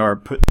creatures, you know, are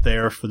put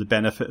there for the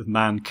benefit of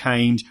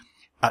mankind.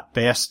 At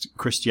best,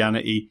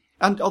 Christianity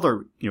and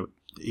other, you know,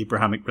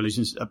 Abrahamic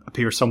religions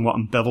appear somewhat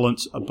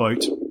ambivalent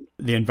about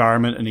the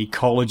environment and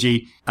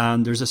ecology,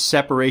 and there's a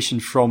separation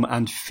from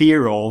and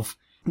fear of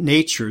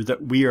nature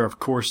that we are, of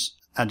course,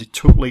 a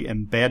totally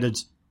embedded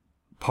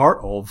part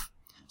of.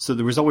 So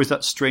there was always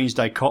that strange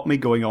dichotomy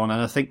going on,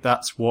 and I think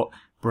that's what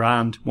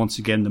Brand, once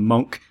again, the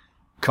monk,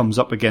 comes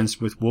up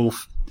against with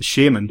Wolf, the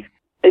shaman.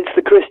 It's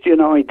the Christian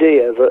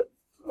idea that,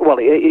 well,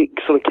 it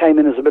sort of came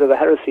in as a bit of a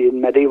heresy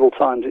in medieval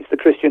times. It's the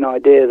Christian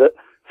idea that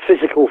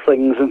physical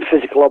things and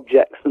physical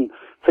objects and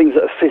things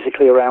that are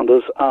physically around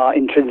us are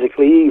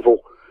intrinsically evil.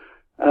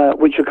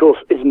 Which of course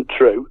isn't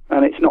true,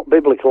 and it's not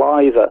biblical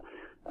either.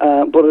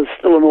 But there's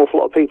still an awful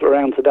lot of people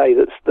around today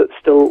that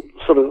still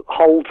sort of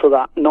hold to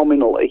that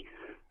nominally.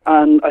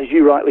 And as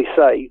you rightly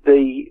say,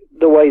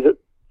 the way that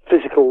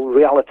physical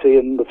reality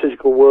and the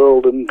physical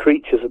world and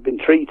creatures have been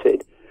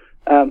treated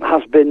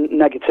has been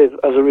negative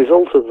as a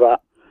result of that.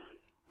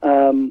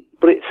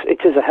 But it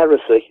is a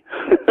heresy.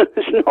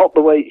 It's not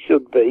the way it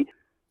should be.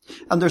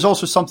 And there's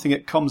also something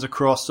that comes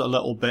across a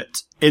little bit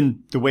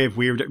in The Way of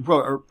Wyrd,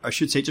 or I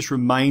should say it just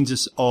reminds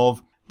us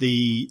of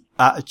the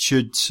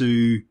attitude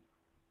to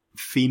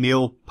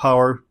female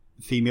power,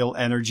 female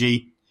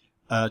energy,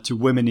 to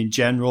women in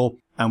general.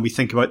 And we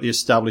think about the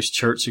established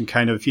church and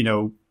kind of, you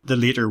know, the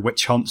later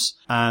witch hunts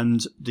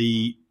and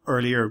the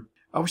earlier,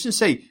 I was going to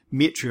say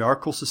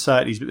matriarchal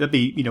societies, but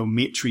maybe, you know,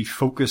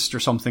 matri-focused or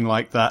something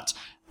like that,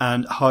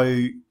 and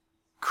how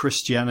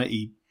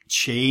Christianity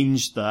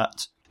changed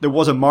that. There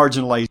was a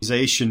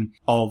marginalization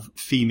of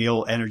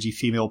female energy,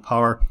 female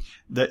power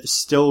that is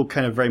still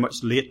kind of very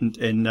much latent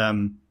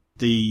in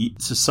the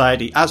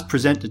society as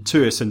presented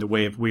to us in The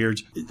Way of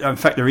Wyrd. In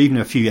fact, there are even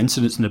a few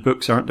incidents in the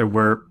books, aren't there,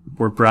 where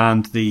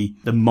Brand, the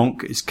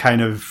monk, is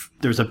kind of,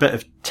 there's a bit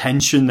of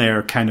tension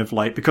there, kind of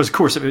like, because of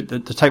course the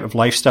type of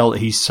lifestyle that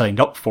he's signed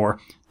up for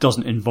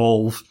doesn't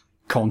involve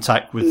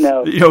contact with,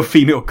 you know,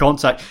 female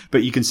contact.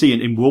 But you can see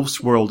in Wolf's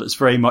world, it's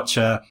very much,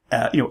 you know,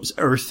 it's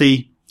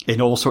earthy in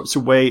all sorts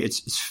of ways.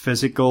 It's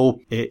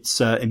physical,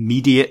 it's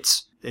immediate.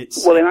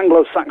 Well, in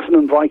Anglo-Saxon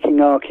and Viking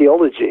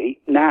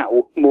archaeology,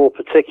 now, more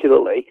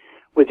particularly,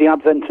 with the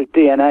advent of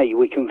DNA,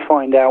 we can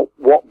find out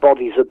what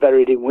bodies are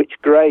buried in which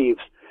graves.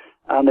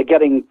 And they're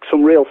getting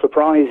some real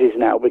surprises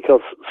now,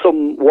 because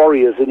some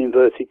warriors, in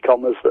inverted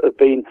commas, that have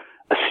been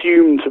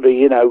assumed to be,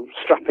 you know,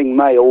 strapping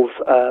males,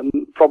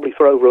 probably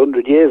for over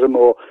 100 years or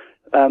more,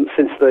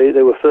 since they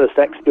were first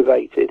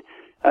excavated.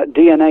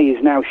 DNA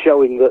is now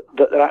showing that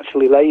they're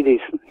actually ladies.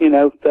 You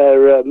know,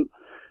 they're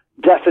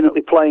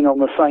definitely playing on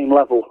the same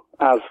level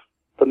as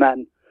the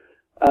men.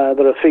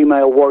 There are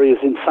female warriors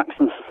in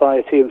Saxon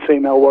society and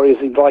female warriors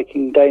in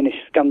Viking, Danish,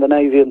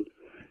 Scandinavian,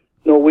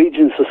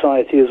 Norwegian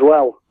society as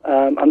well.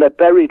 And they're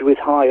buried with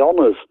high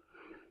honours.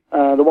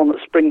 The one that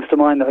springs to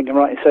mind, I think I'm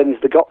right in saying,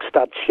 is the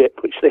Gokstad ship,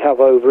 which they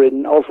have over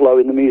in Oslo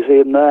in the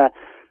museum there.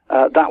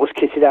 That was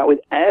kitted out with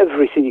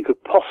everything you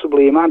could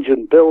possibly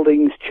imagine.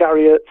 Buildings,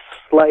 chariots,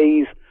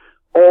 sleighs,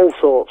 all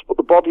sorts. But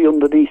the body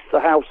underneath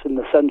the house in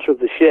the centre of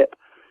the ship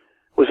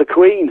was a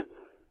queen.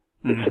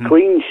 It's a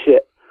queen's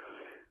ship.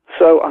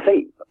 So I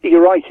think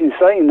you're right in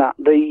saying that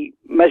the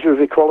measure of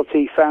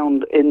equality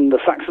found in the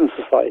Saxon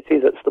society,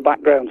 that's the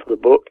background to the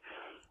book,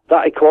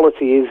 that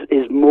equality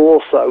is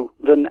more so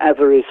than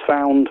ever is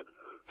found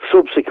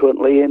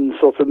subsequently in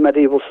sort of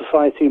medieval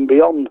society and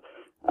beyond.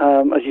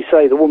 As you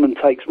say, the woman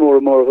takes more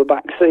and more of a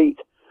back seat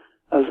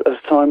as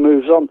time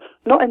moves on.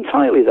 Not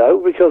entirely,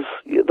 though, because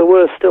there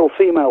were still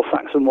female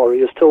Saxon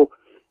warriors till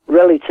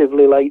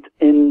relatively late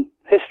in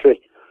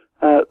history.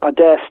 I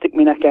dare stick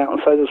my neck out and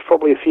say there's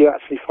probably a few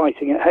actually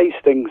fighting at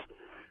Hastings.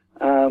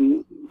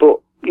 But,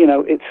 you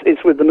know,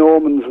 it's with the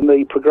Normans and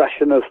the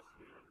progression of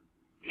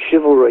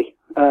chivalry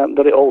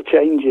that it all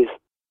changes.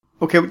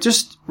 Okay,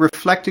 just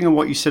reflecting on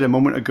what you said a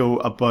moment ago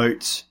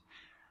about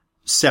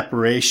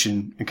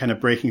separation and kind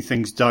of breaking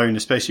things down,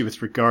 especially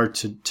with regard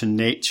to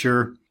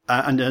nature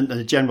and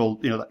a general,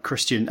 you know, that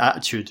Christian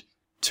attitude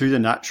to the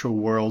natural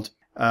world.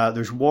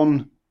 There's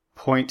one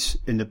point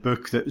in the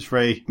book that was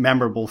very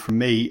memorable for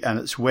me, and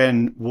it's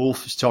when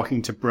Wolfe is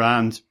talking to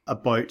Brand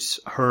about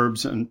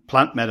herbs and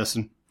plant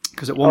medicine.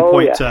 Because at one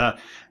point,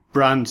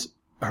 Brand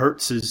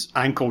hurts his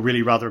ankle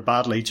really rather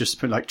badly,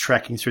 just like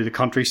trekking through the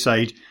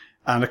countryside.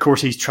 And of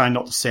course, he's trying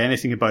not to say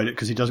anything about it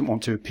because he doesn't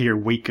want to appear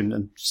weak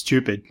and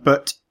stupid.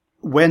 But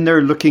when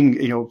they're looking,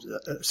 you know,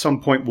 at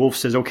some point, Wolfe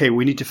says, okay,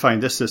 we need to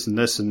find this, this, and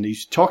this. And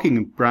he's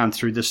talking Brand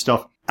through this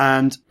stuff.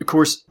 And of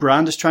course,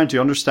 Brand is trying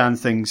to understand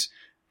things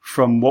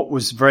from what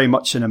was very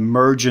much an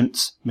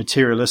emergent,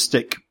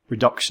 materialistic,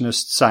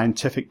 reductionist,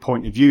 scientific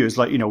point of view. Is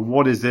like, you know,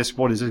 what is this?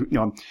 What is it? You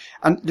know,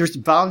 and there's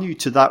value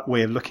to that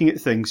way of looking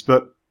at things.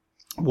 But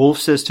Wolfe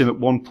says to him at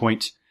one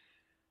point,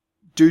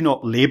 do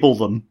not label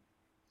them,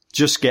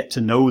 just get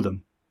to know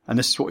them. And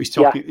this is what he's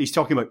talking, he's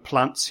talking about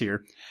plants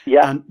here.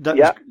 Yeah. And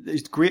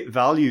there's great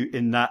value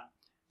in that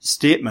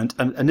statement.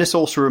 And this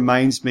also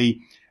reminds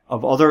me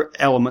of other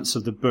elements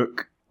of the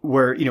book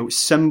where, you know,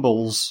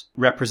 symbols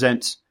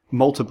represent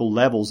multiple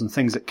levels and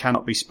things that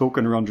cannot be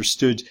spoken or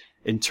understood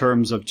in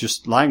terms of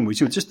just language,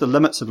 just the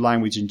limits of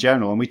language in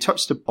general. And we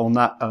touched on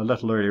that a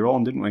little earlier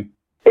on, didn't we?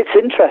 It's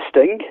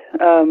interesting.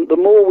 The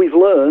more we've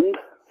learned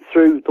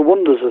through the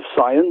wonders of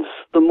science,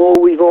 the more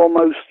we've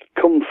almost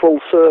come full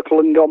circle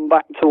and gone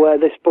back to where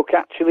this book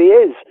actually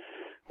is,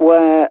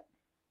 where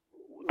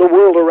the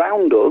world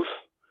around us,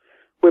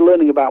 we're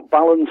learning about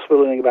balance,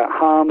 we're learning about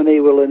harmony,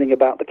 we're learning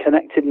about the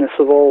connectedness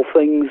of all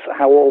things,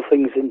 how all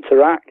things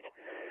interact.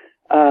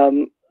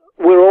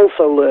 We're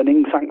also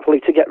learning,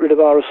 thankfully, to get rid of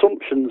our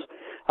assumptions.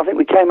 I think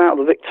we came out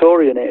of the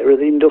Victorian era,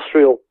 the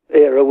industrial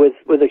era, with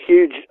a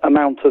huge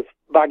amount of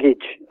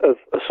baggage of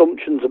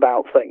assumptions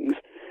about things.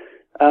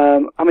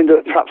 I mean,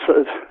 perhaps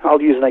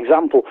I'll use an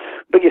example.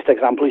 Biggest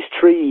example is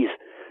trees.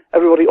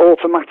 Everybody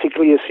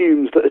automatically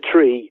assumes that a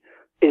tree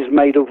is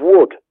made of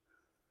wood.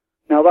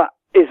 Now, that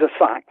is a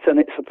fact, and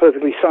it's a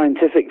perfectly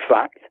scientific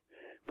fact,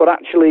 but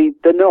actually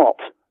they're not.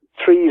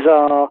 Trees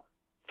are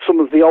some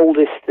of the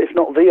oldest, if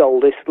not the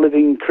oldest,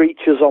 living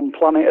creatures on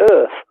planet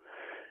Earth.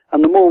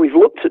 And the more we've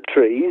looked at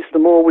trees, the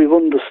more we've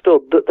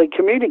understood that they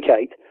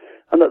communicate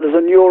and that there's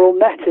a neural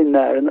net in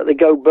there and that they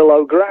go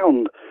below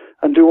ground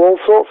and do all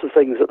sorts of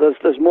things, that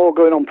there's more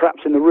going on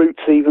perhaps in the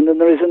roots even than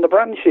there is in the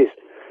branches.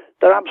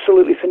 They're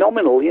absolutely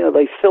phenomenal. You know,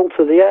 they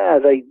filter the air,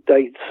 they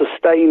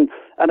sustain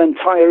an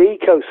entire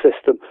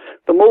ecosystem.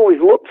 The more we've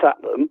looked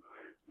at them,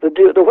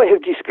 the way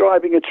of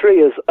describing a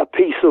tree as a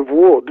piece of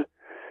wood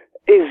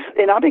is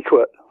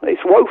inadequate.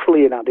 It's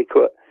woefully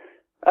inadequate.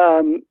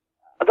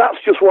 That's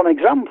just one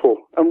example.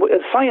 And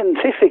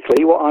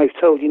scientifically, what I've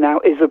told you now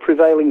is a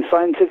prevailing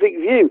scientific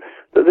view,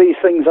 that these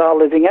things are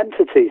living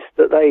entities,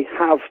 that they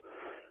have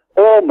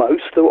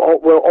almost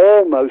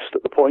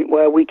at the point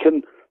where we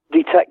can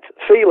detect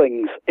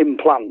feelings in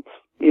plants.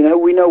 You know,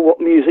 we know what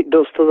music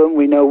does to them,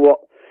 we know what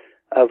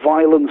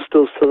violence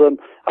does to them.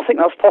 I think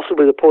that's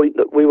possibly the point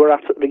that we were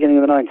at the beginning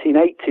of the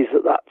 1980s,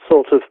 that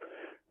sort of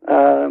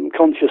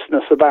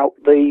consciousness about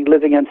the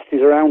living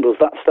entities around us,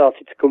 that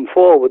started to come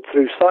forward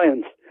through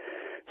science.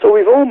 So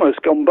we've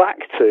almost gone back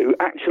to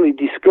actually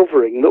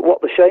discovering that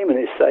what the shaman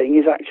is saying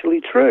is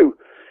actually true.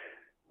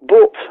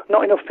 But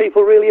not enough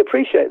people really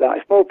appreciate that.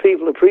 If more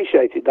people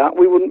appreciated that,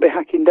 we wouldn't be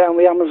hacking down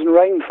the Amazon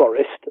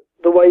rainforest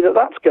the way that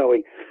that's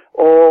going,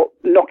 or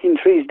knocking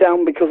trees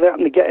down because they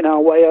happen to get in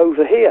our way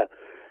over here.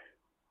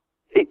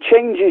 It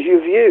changes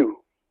your view.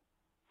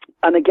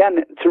 And again,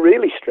 to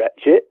really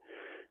stretch it,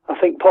 I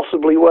think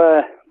possibly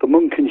where the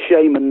monk and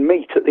shaman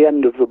meet at the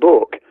end of the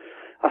book,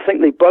 I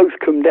think they both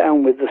come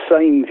down with the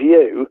same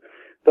view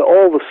that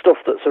all the stuff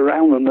that's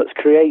around them that's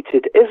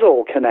created is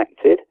all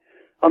connected,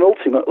 and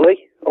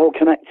ultimately all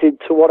connected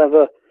to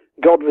whatever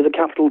God with a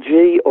capital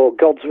G or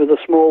gods with a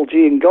small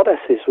g and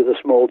goddesses with a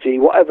small g,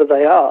 whatever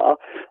they are,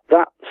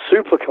 that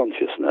super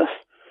consciousness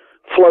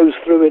flows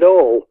through it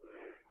all.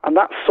 And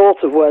that's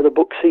sort of where the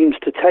book seems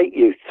to take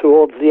you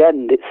towards the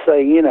end. It's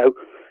saying, you know,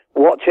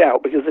 watch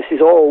out, because this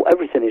is all,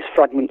 everything is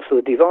fragments of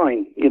the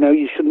divine. You know,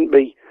 you shouldn't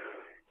be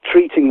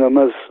treating them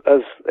as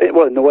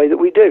well, in the way that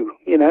we do,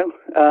 you know.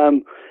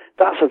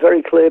 That's a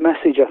very clear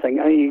message, I think.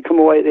 And you come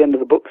away at the end of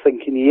the book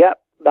thinking, yep,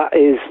 that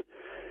is,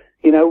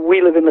 you know,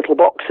 we live in little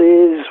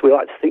boxes, we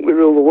like to think we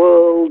rule the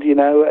world, you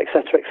know,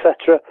 etc.,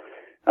 etc.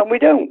 And we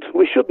don't.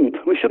 We shouldn't.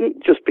 We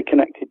shouldn't just be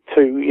connected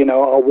to, you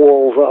know, our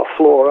walls, our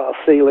floor, our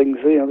ceilings,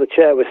 you know, the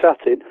chair we're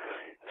sat in.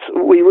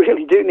 So we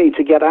really do need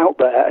to get out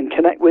there and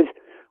connect with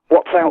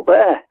what's out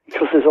there,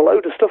 because there's a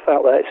load of stuff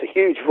out there. It's a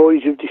huge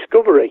voyage of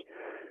discovery.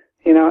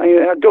 You know,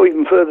 I'd go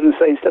even further and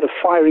say, instead of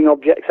firing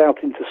objects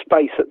out into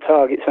space at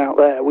targets out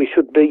there, we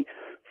should be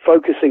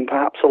focusing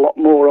perhaps a lot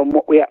more on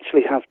what we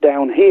actually have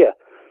down here.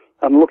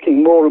 and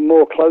looking more and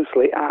more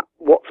closely at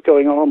what's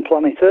going on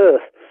planet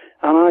Earth.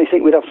 And I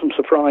think we'd have some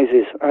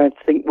surprises. I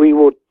think we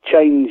would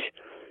change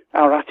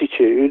our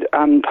attitude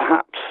and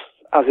perhaps,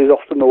 as is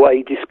often the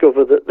way,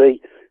 discover that the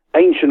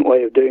ancient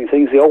way of doing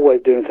things, the old way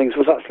of doing things,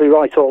 was actually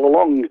right all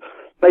along.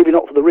 Maybe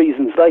not for the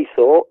reasons they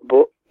thought,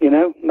 but,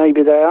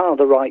 maybe they are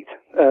the right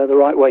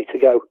way to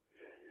go.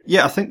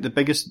 Yeah, I think the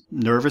biggest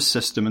nervous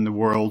system in the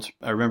world,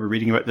 I remember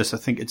reading about this, I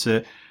think it's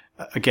a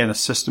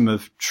system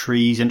of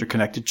trees,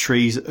 interconnected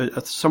trees,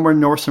 somewhere in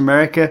North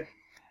America.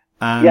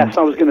 And yes,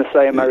 I was going to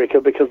say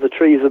America, because the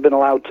trees have been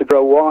allowed to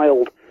grow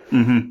wild,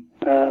 and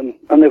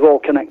they've all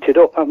connected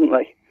up, haven't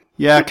they?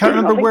 Yeah, I can't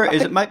remember where it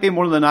is. It might be in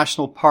one of the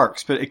national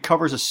parks, but it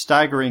covers a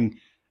staggering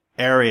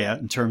area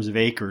in terms of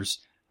acres.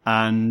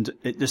 And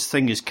this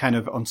thing is kind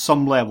of, on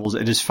some levels,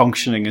 it is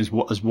functioning as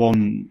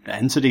one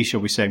entity, shall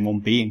we say, one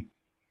being.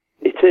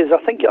 It is.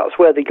 I think that's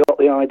where they got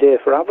the idea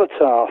for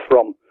Avatar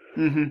from.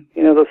 Mm-hmm.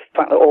 The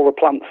fact that all the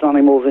plants and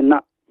animals in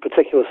that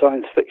particular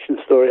science fiction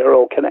story are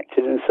all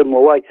connected in a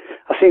similar way.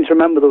 I seem to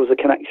remember there was a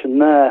connection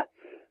there.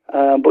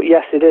 But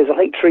yes, it is. I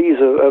think trees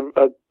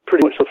are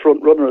pretty much the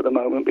front runner at the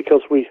moment,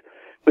 because we've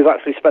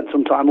actually spent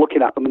some time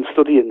looking at them and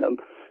studying them,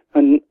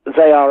 and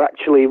they are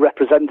actually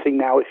representing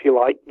now, if you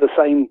like, the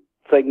same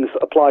things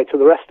that apply to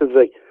the rest of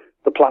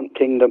the plant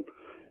kingdom,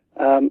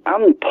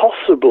 and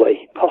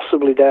possibly,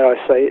 dare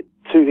I say it,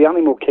 to the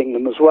animal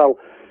kingdom as well.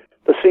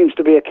 There seems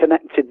to be a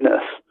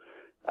connectedness,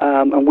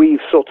 and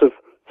we've sort of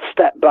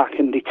stepped back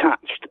and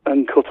detached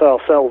and cut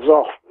ourselves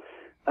off.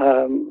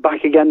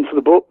 Back again to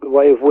the book, The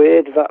Way of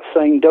Wyrd, that's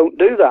saying don't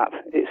do that.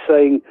 It's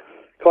saying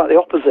quite the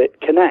opposite,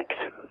 connect,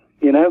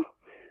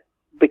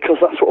 because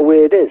that's what a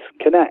Wyrd is,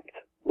 connect,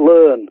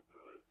 learn,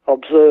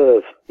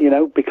 observe,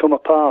 become a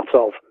part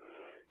of.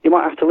 You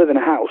might have to live in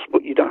a house,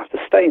 but you don't have to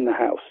stay in the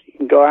house. You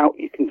can go out,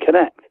 you can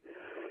connect.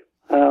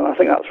 I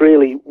think that's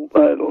really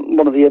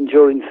one of the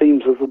enduring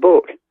themes of the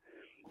book.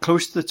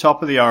 Close to the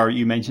top of the hour,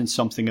 you mentioned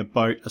something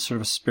about a sort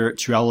of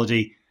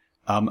spirituality,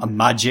 a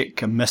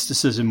magic, a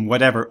mysticism,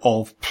 whatever,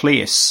 of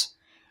place.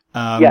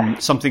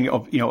 Yes. Something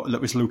of,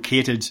 that was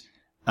located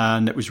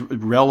and it was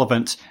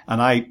relevant.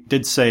 And I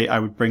did say I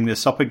would bring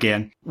this up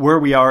again. Where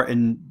we are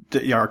in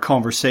our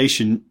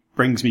conversation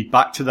brings me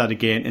back to that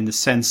again, in the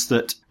sense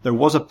that there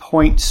was a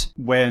point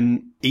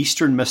when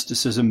Eastern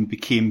mysticism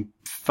became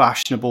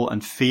fashionable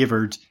and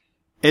favoured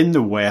in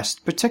the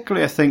West,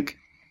 particularly I think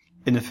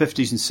in the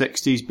 50s and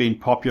 60s, being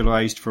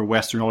popularised for a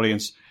Western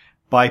audience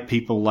by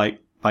people like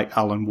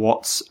Alan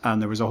Watts,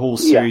 and there was a whole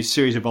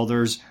series of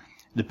others,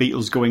 the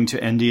Beatles going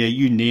to India,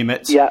 you name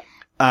it. Yeah.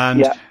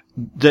 And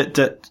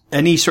that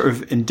any sort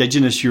of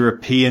indigenous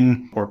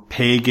European or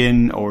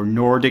pagan or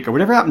Nordic or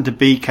whatever happened to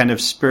be kind of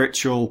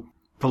spiritual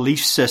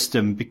belief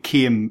system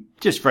became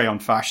just very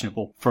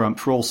unfashionable for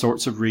all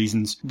sorts of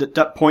reasons.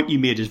 That point you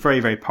made is very,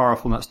 very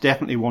powerful, and that's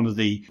definitely one of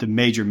the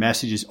major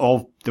messages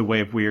of The Way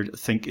of Wyrd, I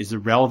think, is the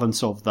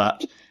relevance of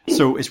that.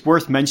 So it's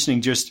worth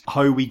mentioning just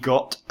how we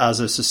got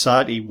as a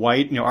society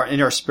wide, in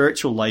our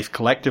spiritual life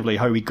collectively,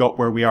 how we got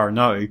where we are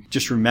now,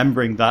 just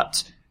remembering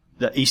that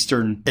the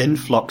Eastern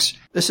influx.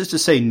 This is to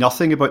say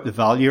nothing about the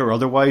value or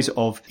otherwise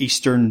of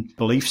Eastern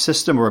belief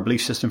system or a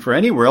belief system for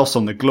anywhere else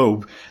on the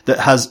globe that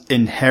has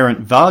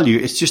inherent value.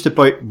 It's just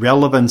about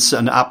relevance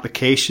and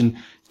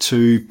application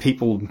to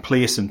people and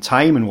place and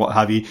time and what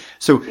have you.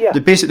 So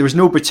there was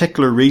no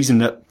particular reason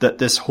that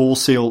this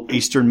wholesale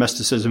Eastern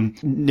mysticism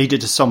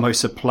needed to somehow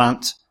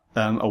supplant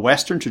a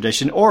Western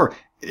tradition, or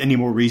any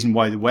more reason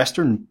why the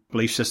Western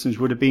belief systems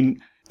would have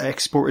been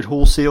exported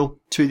wholesale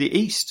to the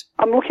East.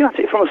 I'm looking at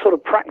it from a sort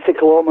of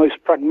practical, almost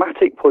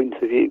pragmatic point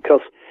of view, because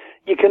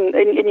you can,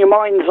 in your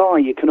mind's eye,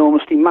 you can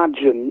almost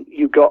imagine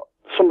you've got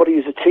somebody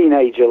who's a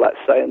teenager, let's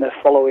say, and they're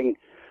following,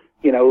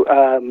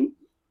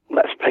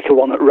 let's pick a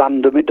one at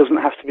random. It doesn't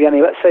have to be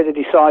any. Let's say they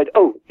decide,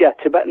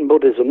 Tibetan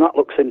Buddhism, that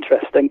looks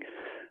interesting.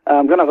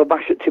 I'm going to have a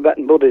bash at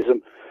Tibetan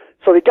Buddhism.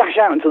 So they dash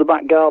out into the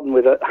back garden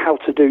with a How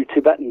to Do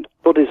Tibetan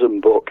Buddhism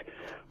book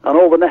and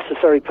all the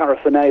necessary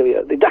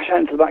paraphernalia. They dash out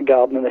into the back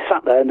garden and they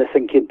sat there and they're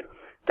thinking,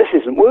 this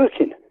isn't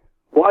working.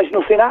 Why is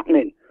nothing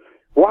happening?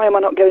 Why am I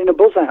not getting a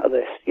buzz out of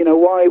this?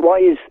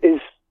 Why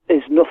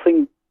is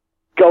nothing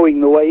going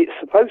the way it's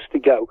supposed to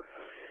go?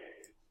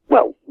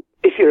 Well,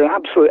 if you're an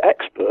absolute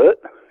expert,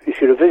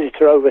 if you're a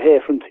visitor over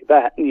here from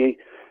Tibet and you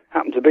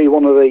happen to be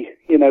one of the,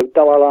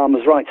 Dalai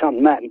Lama's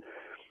right-hand men,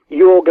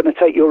 you're going to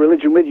take your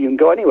religion with you and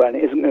go anywhere, and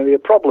it isn't going to be a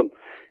problem.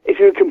 If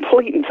you're a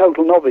complete and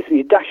total novice and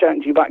you dash out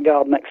into your back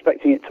garden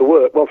expecting it to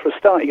work, well, for a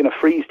start, you're going to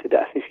freeze to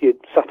death if you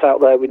sat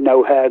out there with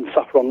no hair and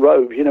saffron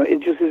robes.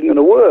 It just isn't going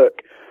to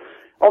work.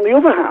 On the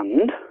other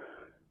hand,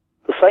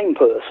 the same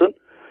person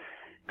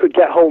could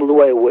get hold of The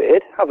Way of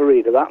Wyrd, have a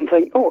read of that, and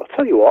think, I'll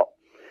tell you what,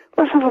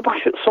 let's have a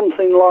bash at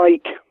something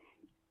like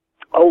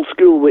old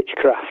school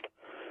witchcraft.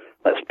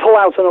 Let's pull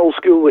out an old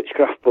school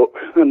witchcraft book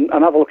and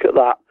have a look at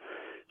that.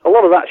 A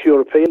lot of that's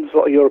European. There's a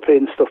lot of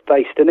European stuff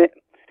based in it.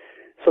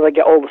 So they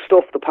get all the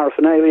stuff, the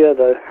paraphernalia,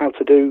 the How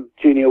to Do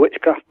Junior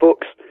Witchcraft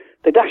books.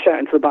 They dash out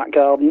into the back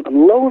garden,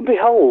 and lo and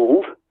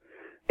behold,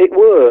 it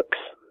works.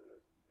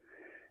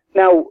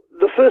 Now,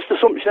 the first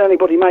assumption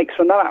anybody makes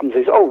when that happens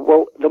is, oh,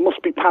 well, there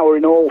must be power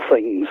in all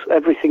things.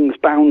 Everything's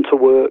bound to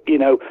work.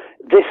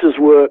 This has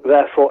worked,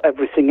 therefore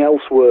everything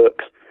else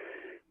works.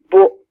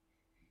 But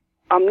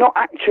I'm not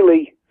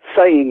actually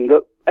saying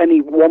that any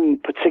one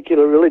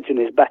particular religion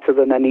is better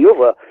than any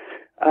other.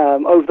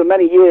 Over the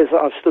many years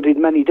that I've studied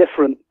many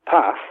different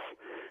paths,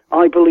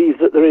 I believe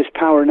that there is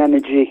power and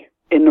energy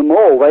in them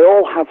all. They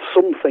all have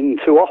something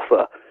to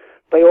offer.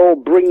 They all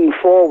bring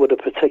forward a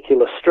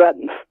particular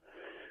strength.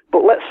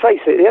 But let's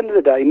face it, at the end of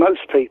the day,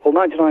 most people,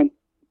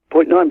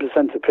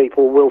 99.9% of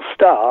people, will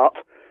start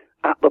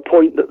at the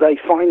point that they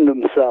find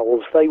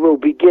themselves. They will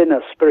begin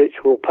a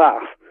spiritual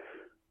path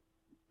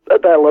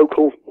at their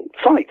local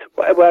site,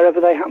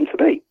 wherever they happen to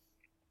be.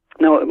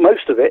 Now,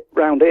 most of it,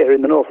 round here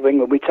in the north of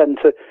England, we tend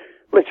to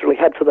literally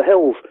head for the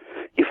hills.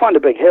 You find a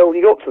big hill,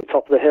 you go up to the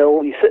top of the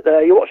hill, you sit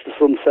there, you watch the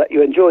sunset,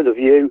 you enjoy the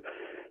view,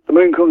 the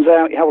moon comes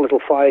out, you have a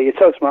little fire, you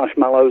toast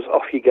marshmallows,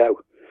 off you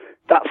go.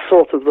 That's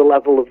sort of the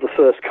level of the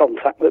first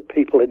contact that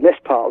people in this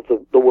part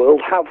of the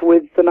world have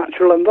with the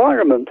natural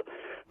environment.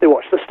 They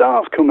watch the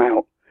stars come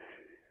out.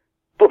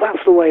 But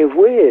that's the way of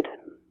Wyrd.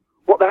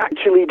 What they're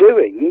actually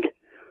doing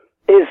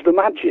is the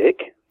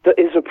magic that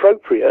is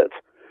appropriate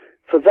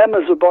for them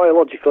as a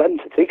biological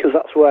entity, because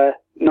that's where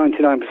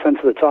 99%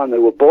 of the time they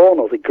were born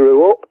or they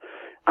grew up,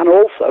 and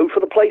also for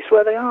the place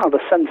where they are, the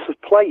sense of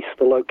place,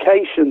 the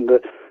location, the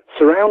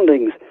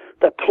surroundings.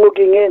 They're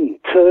plugging in,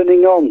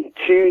 turning on,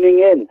 tuning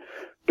in,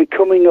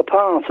 becoming a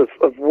part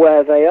of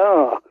where they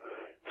are.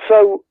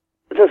 So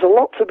there's a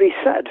lot to be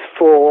said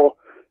for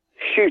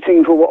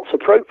shooting for what's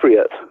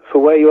appropriate for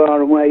where you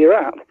are and where you're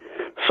at.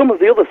 Some of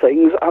the other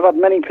things, I've had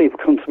many people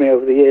come to me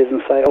over the years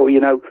and say,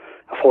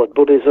 I followed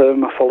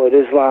Buddhism, I followed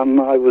Islam,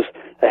 I was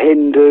a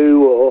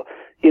Hindu, or,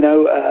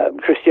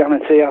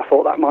 Christianity, I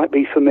thought that might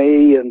be for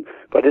me,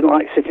 but I didn't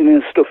like sitting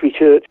in a stuffy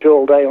church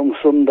all day on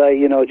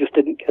Sunday, I just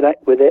didn't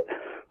connect with it.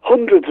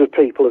 Hundreds of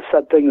people have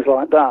said things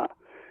like that.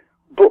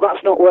 But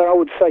that's not where I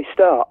would say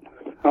start.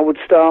 I would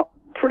start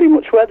pretty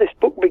much where this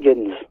book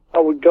begins. I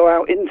would go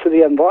out into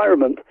the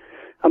environment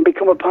and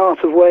become a part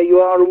of where you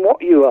are and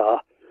what you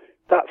are.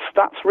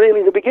 That's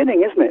really the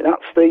beginning, isn't it?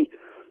 That's the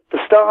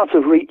start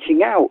of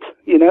reaching out.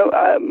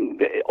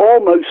 It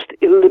almost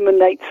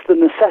eliminates the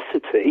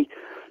necessity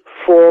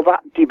for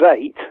that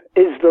debate,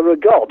 is there a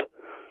God?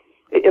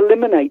 It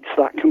eliminates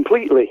that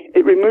completely.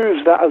 It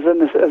removes that as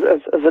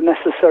a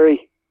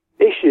necessary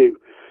issue.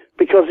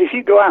 Because if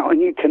you go out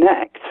and you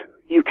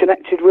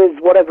connected with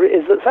whatever it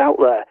is that's out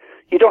there.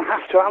 You don't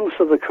have to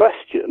answer the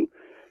question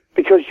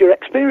because you're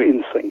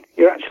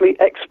actually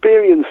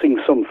experiencing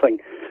something.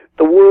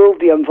 The world,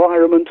 the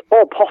environment,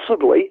 or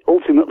possibly,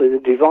 ultimately the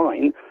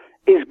divine,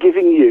 is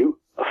giving you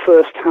a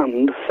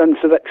first-hand sense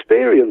of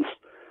experience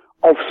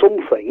of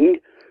something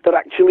that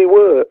actually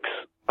works.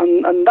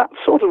 And that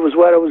sort of was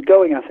where I was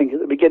going, I think, at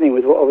the beginning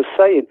with what I was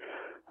saying.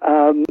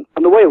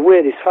 And the way of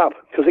Wyrd is fab,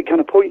 because it kind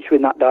of points you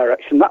in that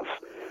direction. That's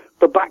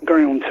the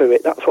background to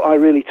it. That's what I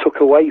really took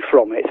away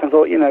from it. I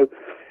thought,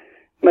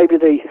 maybe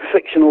the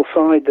fictional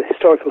side, the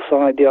historical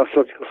side, the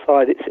archaeological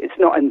side, it's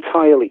not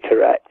entirely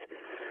correct.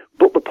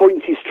 But the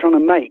point he's trying to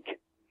make,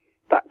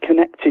 that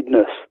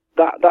connectedness,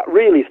 that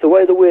really, if the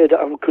way the Wyrd,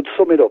 I could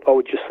sum it up, I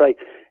would just say,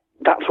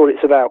 that's what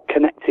it's about,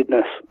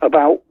 connectedness,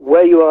 about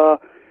where you are,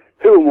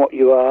 who and what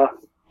you are.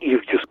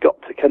 You've just got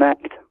to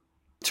connect.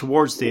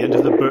 Towards the end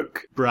of the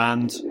book,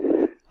 Brand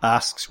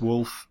asks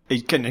Wolf,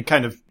 in a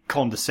kind of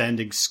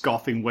condescending,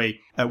 scoffing way,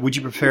 would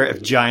you prefer it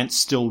if giants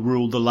still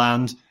ruled the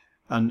land?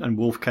 And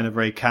Wolf kind of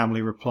very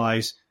calmly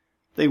replies,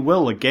 they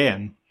will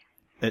again.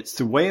 It's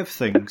the way of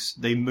things.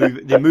 They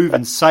move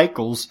in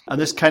cycles.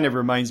 And this kind of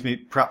reminds me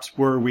perhaps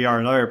where we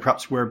are now, or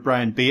perhaps where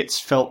Brian Bates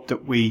felt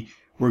that we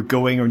were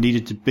going or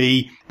needed to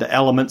be. The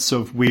elements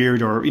of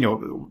Wyrd,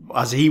 or,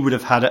 as he would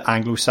have had it,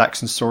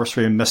 Anglo-Saxon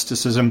sorcery and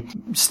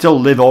mysticism, still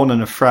live on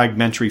in a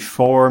fragmentary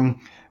form,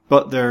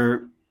 but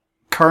they're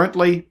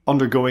currently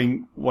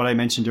undergoing what I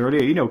mentioned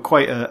earlier,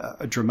 quite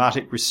a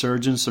dramatic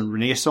resurgence and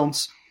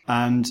renaissance.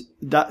 And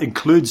that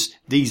includes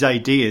these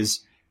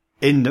ideas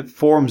in the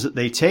forms that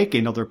they take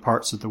in other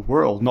parts of the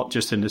world, not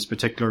just in this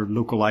particular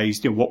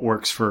localized, what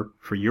works for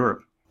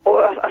Europe.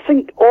 Well, I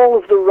think all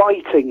of the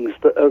writings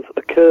that have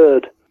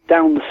occurred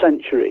down the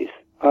centuries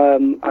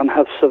and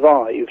have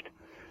survived,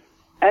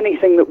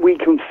 anything that we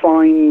can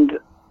find,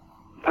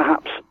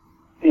 perhaps,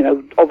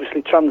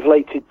 obviously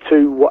translated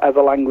to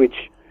whatever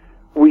language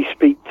we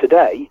speak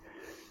today,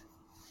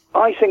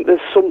 I think there's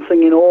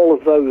something in all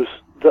of those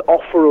that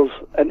offer us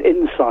an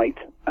insight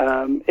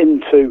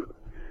into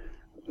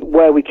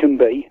where we can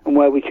be and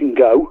where we can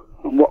go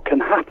and what can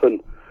happen.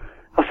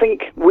 I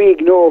think we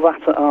ignore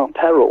that at our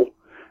peril.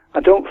 I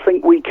don't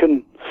think we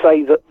can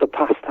say that the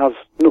past has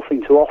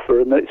nothing to offer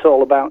and that it's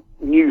all about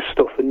new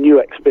stuff and new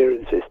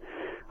experiences.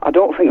 I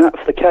don't think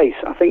that's the case.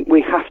 I think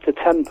we have to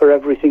temper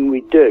everything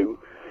we do,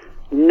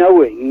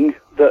 knowing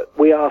that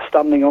we are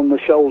standing on the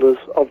shoulders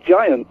of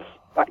giants,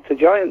 back to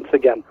giants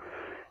again.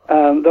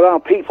 There are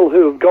people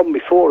who have gone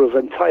before us,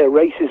 entire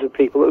races of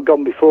people that have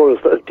gone before us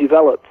that have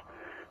developed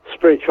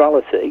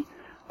spirituality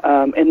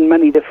in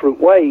many different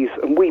ways,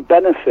 and we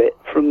benefit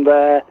from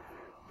their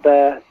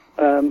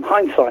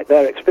hindsight,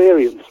 their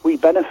experience. We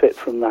benefit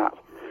from that.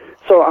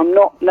 So I'm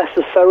not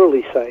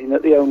necessarily saying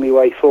that the only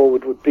way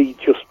forward would be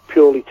just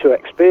purely to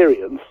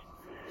experience,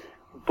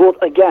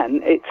 but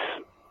again, it's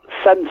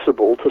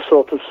sensible to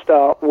sort of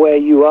start where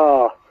you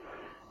are,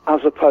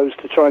 as opposed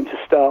to trying to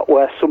start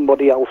where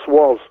somebody else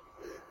was,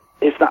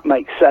 if that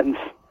makes sense.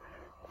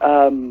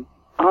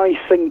 I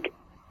think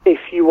if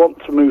you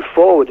want to move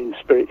forward in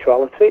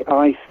spirituality,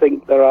 I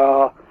think there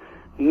are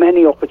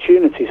many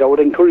opportunities. I would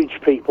encourage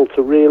people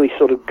to really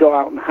sort of go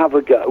out and have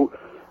a go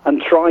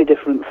and try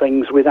different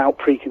things without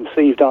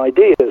preconceived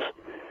ideas.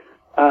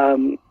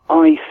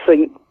 I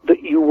think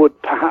that you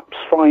would perhaps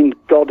find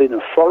God in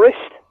a forest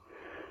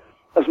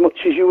as much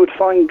as you would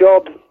find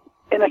God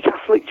in a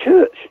Catholic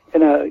church,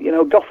 in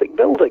a Gothic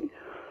building.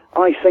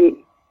 I think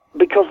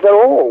because they're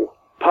all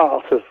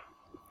part of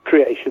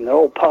creation, they're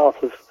all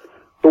part of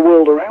the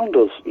world around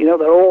us.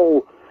 They're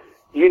all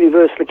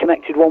universally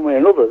connected one way or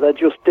another. They're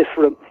just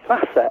different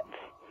facets.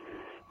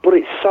 But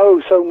it's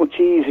so much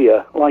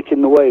easier, like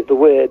in the way of the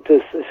Wyrd,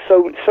 it's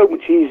so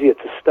much easier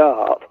to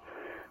start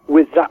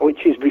with that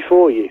which is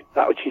before you,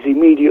 that which is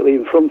immediately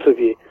in front of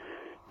you.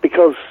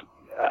 Because,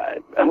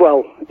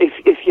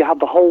 if you have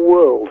the whole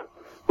world,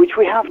 which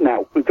we have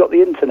now, we've got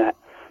the internet,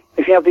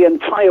 if you have the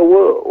entire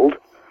world,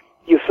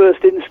 your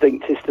first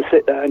instinct is to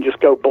sit there and just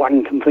go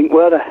blank and think,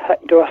 where the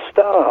heck do I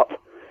start?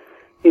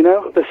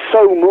 There's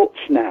so much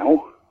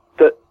now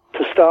that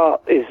to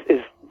start is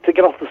to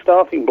get off the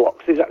starting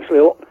blocks is actually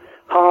a lot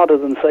harder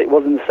than, say, it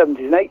was in the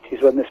 70s and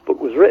 80s when this book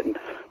was written.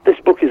 This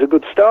book is a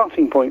good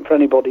starting point for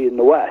anybody in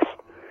the West,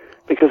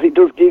 because it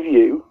does give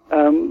you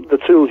the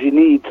tools you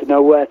need to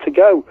know where to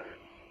go.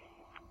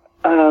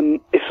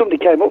 If somebody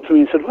came up to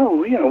me and said, well,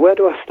 where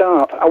do I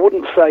start? I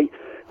wouldn't say,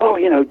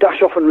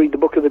 dash off and read the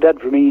Book of the Dead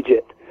from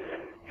Egypt,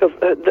 because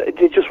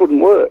it just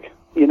wouldn't work.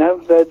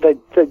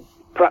 They'd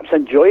perhaps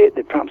enjoy it,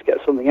 they'd perhaps get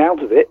something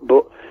out of it,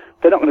 but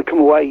they're not going to come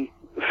away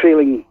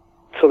feeling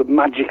sort of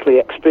magically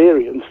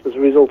experienced as a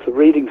result of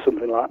reading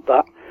something like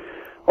that.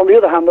 On the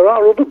other hand, there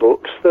are other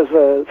books,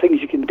 there's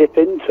things you can dip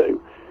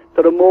into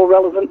that are more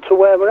relevant to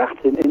where we're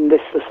at in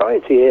this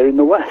society here in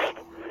the West.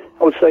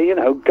 I would say,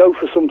 go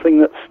for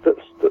something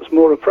that's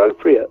more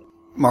appropriate.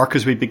 Mark,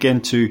 as we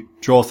begin to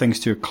draw things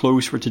to a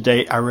close for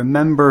today, I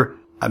remember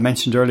I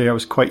mentioned earlier I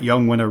was quite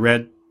young when I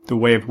read The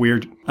Way of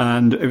Wyrd,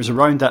 and it was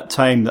around that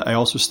time that I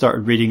also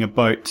started reading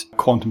about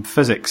quantum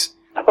physics.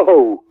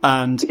 Oh,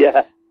 and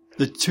yeah.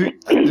 The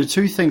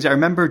two things, I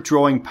remember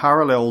drawing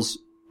parallels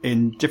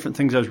in different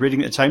things I was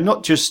reading at the time,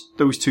 not just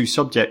those two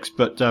subjects,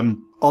 but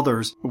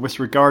others, with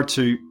regard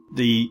to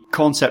the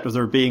concept of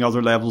there being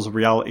other levels of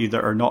reality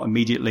that are not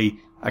immediately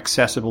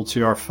accessible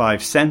to our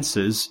five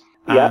senses.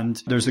 Yeah.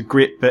 And there's a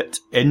great bit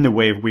in The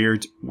Way of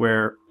Wyrd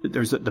where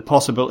there's the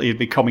possibility of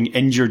becoming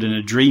injured in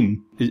a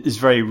dream is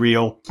very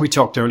real. We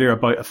talked earlier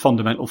about a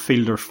fundamental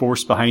field or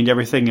force behind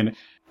everything, and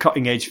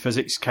cutting edge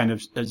physics kind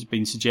of has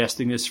been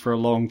suggesting this for a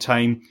long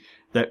time,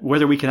 that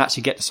whether we can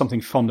actually get to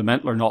something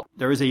fundamental or not,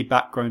 there is a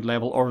background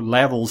level or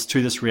levels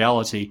to this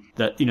reality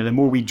that, the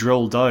more we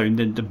drill down,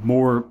 then the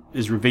more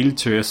is revealed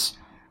to us,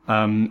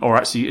 or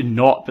actually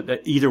not, but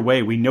that either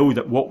way, we know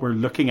that what we're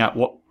looking at,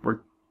 what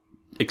we're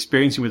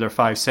experiencing with our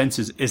five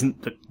senses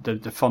isn't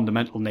the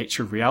fundamental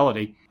nature of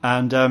reality.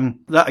 And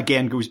that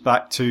again goes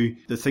back to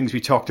the things we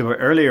talked about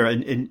earlier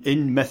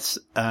in myths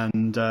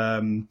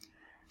and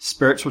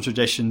spiritual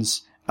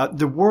traditions.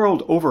 The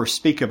world over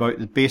speak about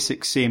the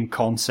basic same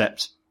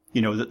concept,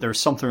 that there's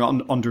something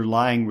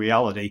underlying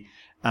reality.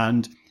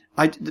 And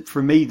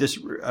for me,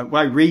 when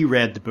I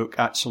reread the book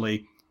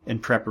actually in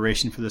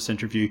preparation for this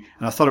interview,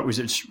 and I thought it was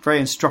very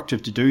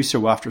instructive to do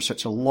so after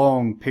such a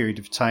long period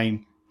of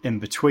time in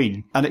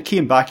between. And it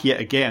came back yet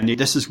again.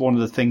 This is one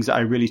of the things that I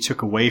really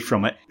took away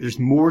from it. There's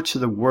more to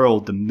the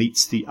world than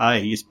meets the eye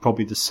is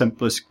probably the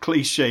simplest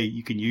cliche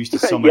you can use to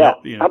sum it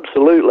up.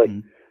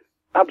 Absolutely.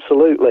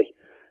 Absolutely.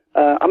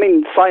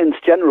 Science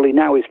generally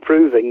now is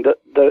proving that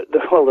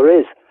there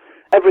is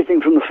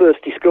everything from the first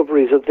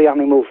discoveries of the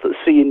animals that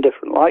see in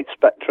different light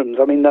spectrums.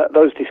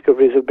 Those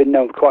discoveries have been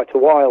known for quite a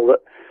while, that,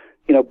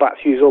 bats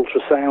use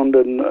ultrasound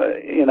and,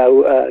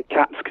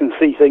 cats can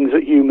see things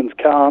that humans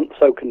can't,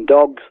 so can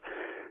dogs.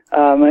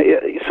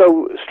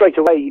 So straight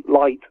away,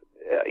 light,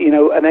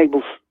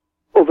 enables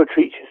other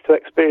creatures to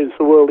experience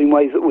the world in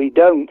ways that we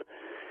don't.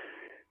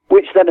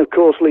 Which then, of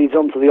course, leads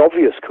on to the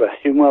obvious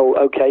question, well,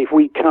 okay, if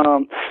we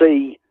can't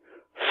see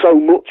so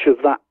much of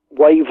that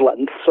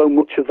wavelength, so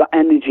much of that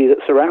energy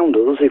that's around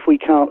us, if we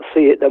can't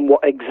see it, then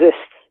what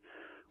exists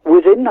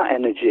within that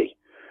energy?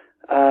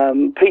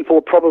 People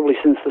probably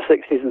since the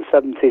 60s and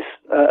 70s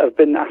have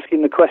been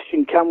asking the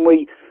question, can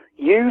we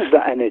use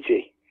that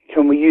energy?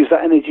 Can we use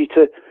that energy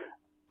to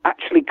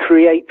actually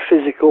create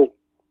physical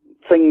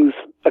things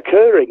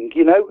occurring?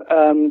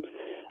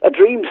 A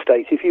dream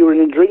state, if you were in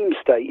a dream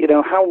state,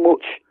 how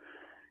much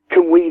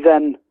can we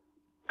then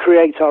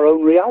create our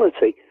own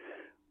reality?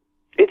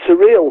 It's a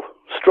real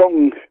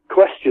strong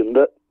question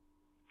that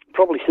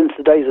probably since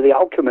the days of the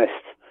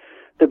alchemists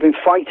they've been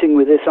fighting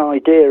with this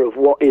idea of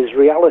what is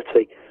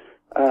reality.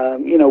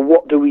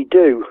 What do we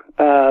do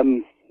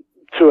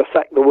to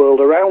affect the world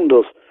around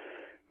us?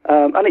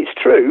 And it's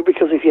true,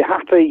 because if you're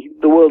happy,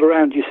 the world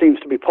around you seems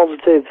to be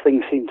positive,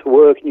 things seem to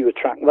work, and you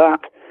attract that.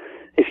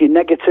 If you're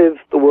negative,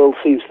 the world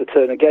seems to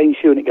turn against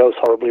you, and it goes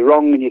horribly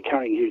wrong, and you're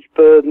carrying huge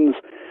burdens.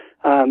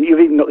 You've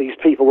even got these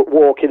people that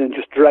walk in and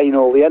just drain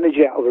all the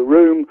energy out of the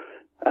room,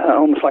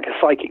 almost like a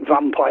psychic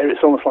vampire.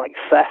 It's almost like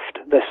theft.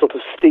 They're sort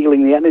of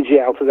stealing the energy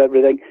out of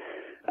everything.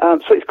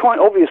 So it's quite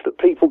obvious that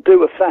people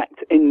do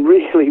affect, in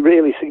really,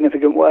 really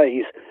significant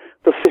ways,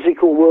 the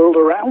physical world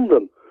around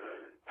them.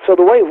 So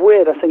the Way of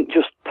Wyrd, I think,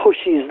 just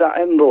pushes that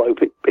envelope.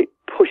 It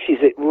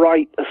pushes it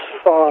right as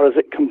far as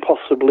it can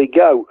possibly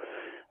go.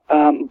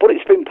 But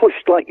it's been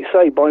pushed, like you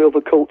say, by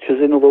other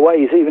cultures in other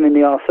ways. Even in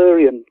the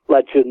Arthurian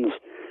legends,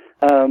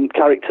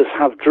 characters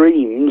have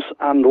dreams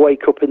and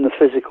wake up in the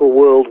physical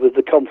world with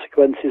the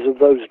consequences of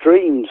those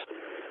dreams.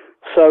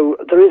 So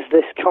there is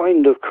this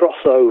kind of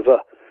crossover.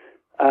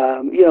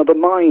 The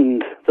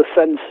mind, the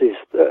senses,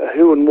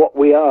 who and what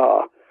we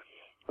are,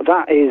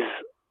 that is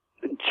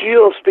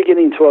just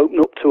beginning to open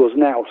up to us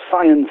now.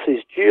 Science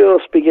is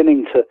just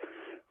beginning to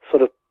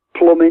sort of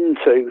plumb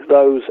into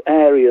those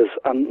areas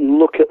and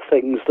look at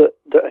things that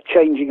are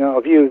changing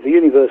our view of the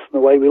universe and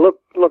the way we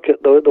look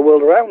at the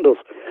world around us.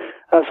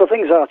 So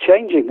things are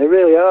changing, they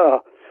really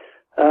are.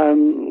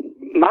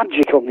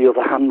 Magic, on the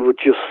other hand, would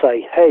just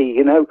say,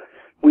 hey,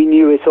 we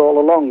knew it all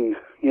along.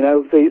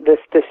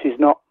 This is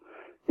not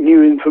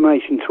new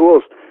information to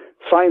us.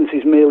 Science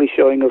is merely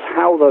showing us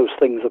how those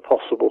things are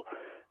possible,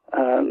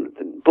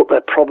 but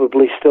they're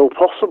probably still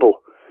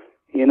possible,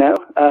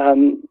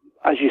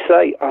 As you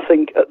say, I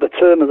think at the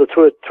turn of the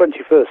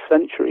 21st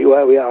century,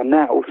 where we are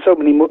now, so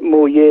many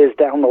more years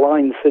down the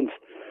line since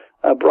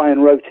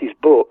Brian wrote his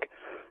book,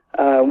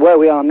 where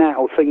we are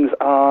now, things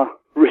are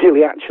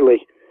really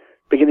actually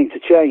beginning to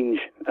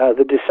change.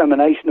 The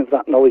dissemination of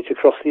that knowledge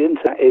across the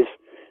internet is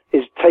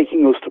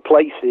taking us to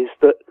places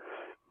that,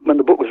 when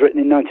the book was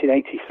written in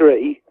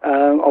 1983,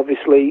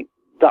 obviously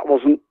that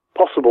wasn't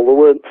possible. There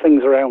weren't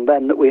things around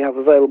then that we have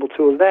available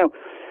to us now.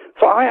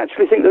 So I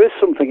actually think there is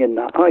something in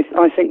that. I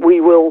think we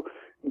will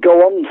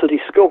go on to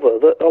discover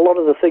that a lot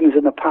of the things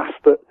in the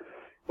past that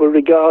were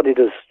regarded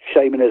as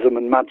shamanism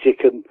and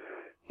magic and,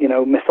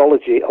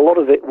 mythology, a lot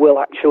of it will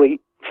actually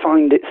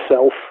find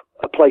itself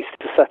a place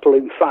to settle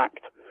in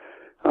fact.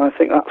 And I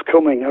think that's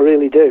coming. I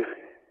really do.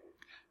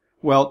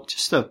 Well,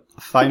 just a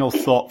final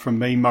thought from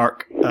me,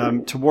 Mark.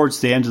 Towards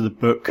the end of the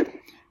book,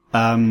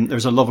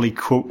 there's a lovely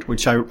quote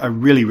which I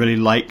really, really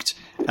liked.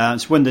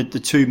 It's when the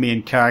two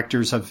main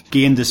characters have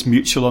gained this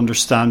mutual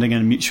understanding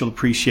and mutual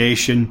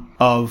appreciation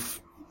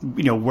of,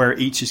 where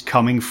each is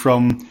coming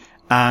from.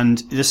 And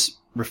this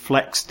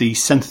reflects the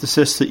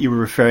synthesis that you were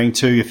referring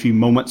to a few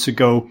moments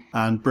ago.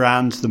 And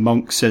Brand, the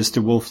monk, says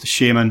to Wolf, the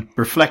shaman,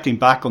 reflecting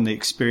back on the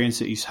experience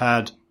that he's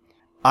had,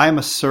 I am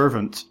a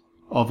servant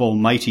of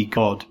Almighty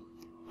God,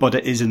 but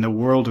it is in the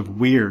world of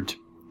Wyrd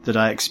that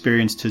I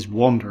experienced his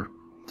wonder.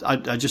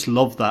 I just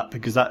love that,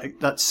 because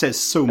that says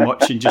so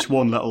much in just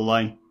one little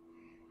line.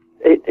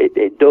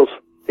 It does.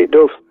 It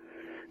does.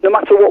 No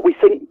matter what we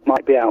think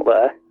might be out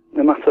there,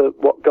 no matter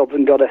what gods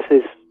and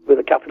goddesses with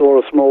a capital or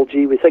a small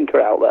g we think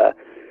are out there,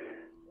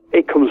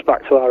 it comes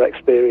back to our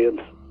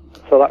experience.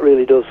 So that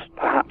really does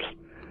perhaps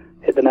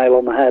hit the nail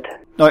on the head.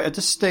 Now, at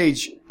this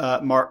stage,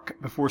 Mark,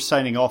 before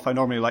signing off, I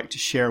normally like to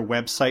share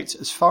websites.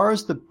 As far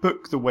as the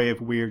book The Way of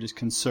Wyrd is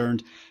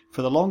concerned,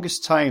 for the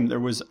longest time there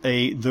was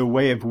a The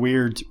Way of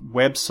Wyrd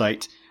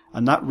website,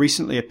 and that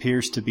recently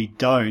appears to be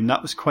down.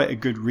 That was quite a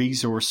good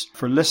resource.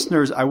 For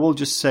listeners, I will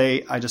just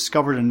say I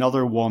discovered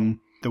another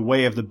one,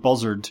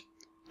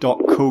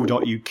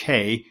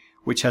 thewayofthebuzzard.co.uk,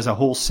 which has a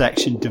whole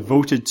section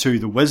devoted to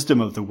the wisdom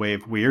of the Way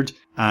of Wyrd.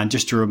 And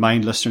just to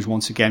remind listeners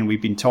once again,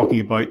 we've been talking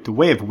about The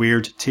Way of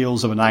Wyrd,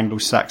 Tales of an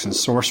Anglo-Saxon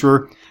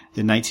Sorcerer,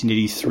 the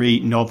 1983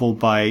 novel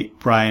by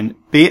Brian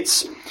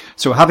Bates.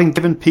 So having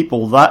given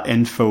people that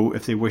info,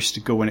 if they wish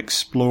to go and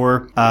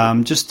explore,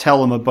 just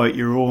tell them about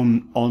your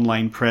own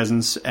online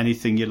presence,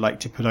 anything you'd like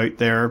to put out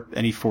there,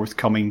 any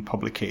forthcoming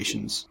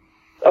publications.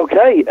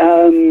 Okay,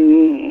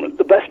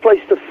 the best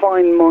place to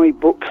find my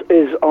books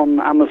is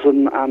on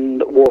Amazon and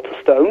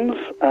Waterstones.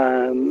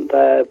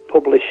 They're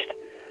published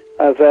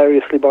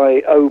variously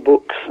by O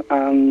Books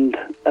and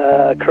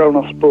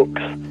Kronos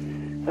Books,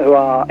 who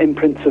are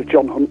imprints of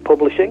John Hunt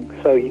Publishing,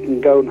 so you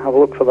can go and have a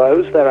look for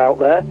those. They're out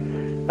there.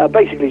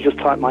 Basically just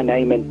type my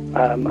name in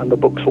and the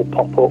books will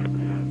pop up.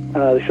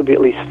 There should be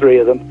at least 3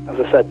 of them. As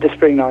I said,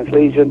 Disappearing Ninth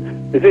Legion,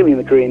 Revealing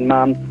the Green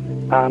Man,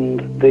 and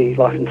The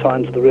Life and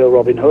Times of the Real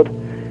Robin Hood.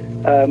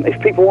 If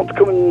people want to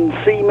come and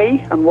see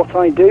me and what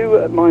I do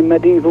at my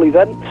medieval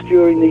events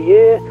during the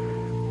year,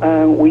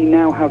 we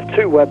now have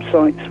 2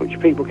 websites which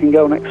people can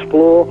go and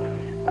explore.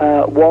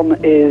 One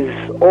is,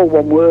 all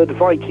one word,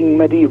 Viking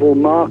Medieval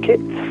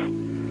Markets.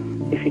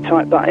 If you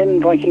type that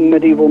in, Viking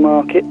Medieval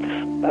Markets,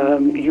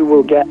 you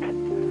will get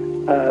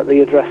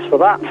the address for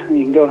that, and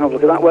you can go and have a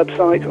look at that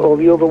website. Or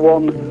the other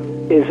one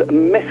is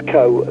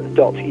mythco.uk,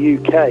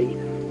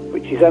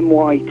 which which is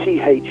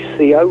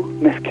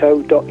mythco,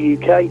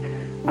 mythco.uk,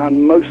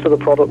 and most of the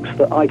products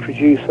that I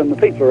produce and the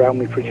people around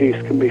me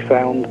produce can be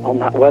found on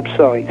that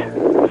website.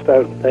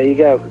 So there you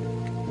go.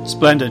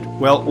 Splendid.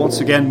 Well,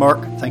 once again,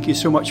 Mark, thank you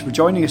so much for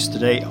joining us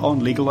today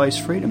on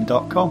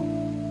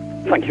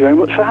LegalizeFreedom.com. Thank you very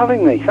much for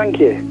having me. Thank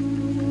you.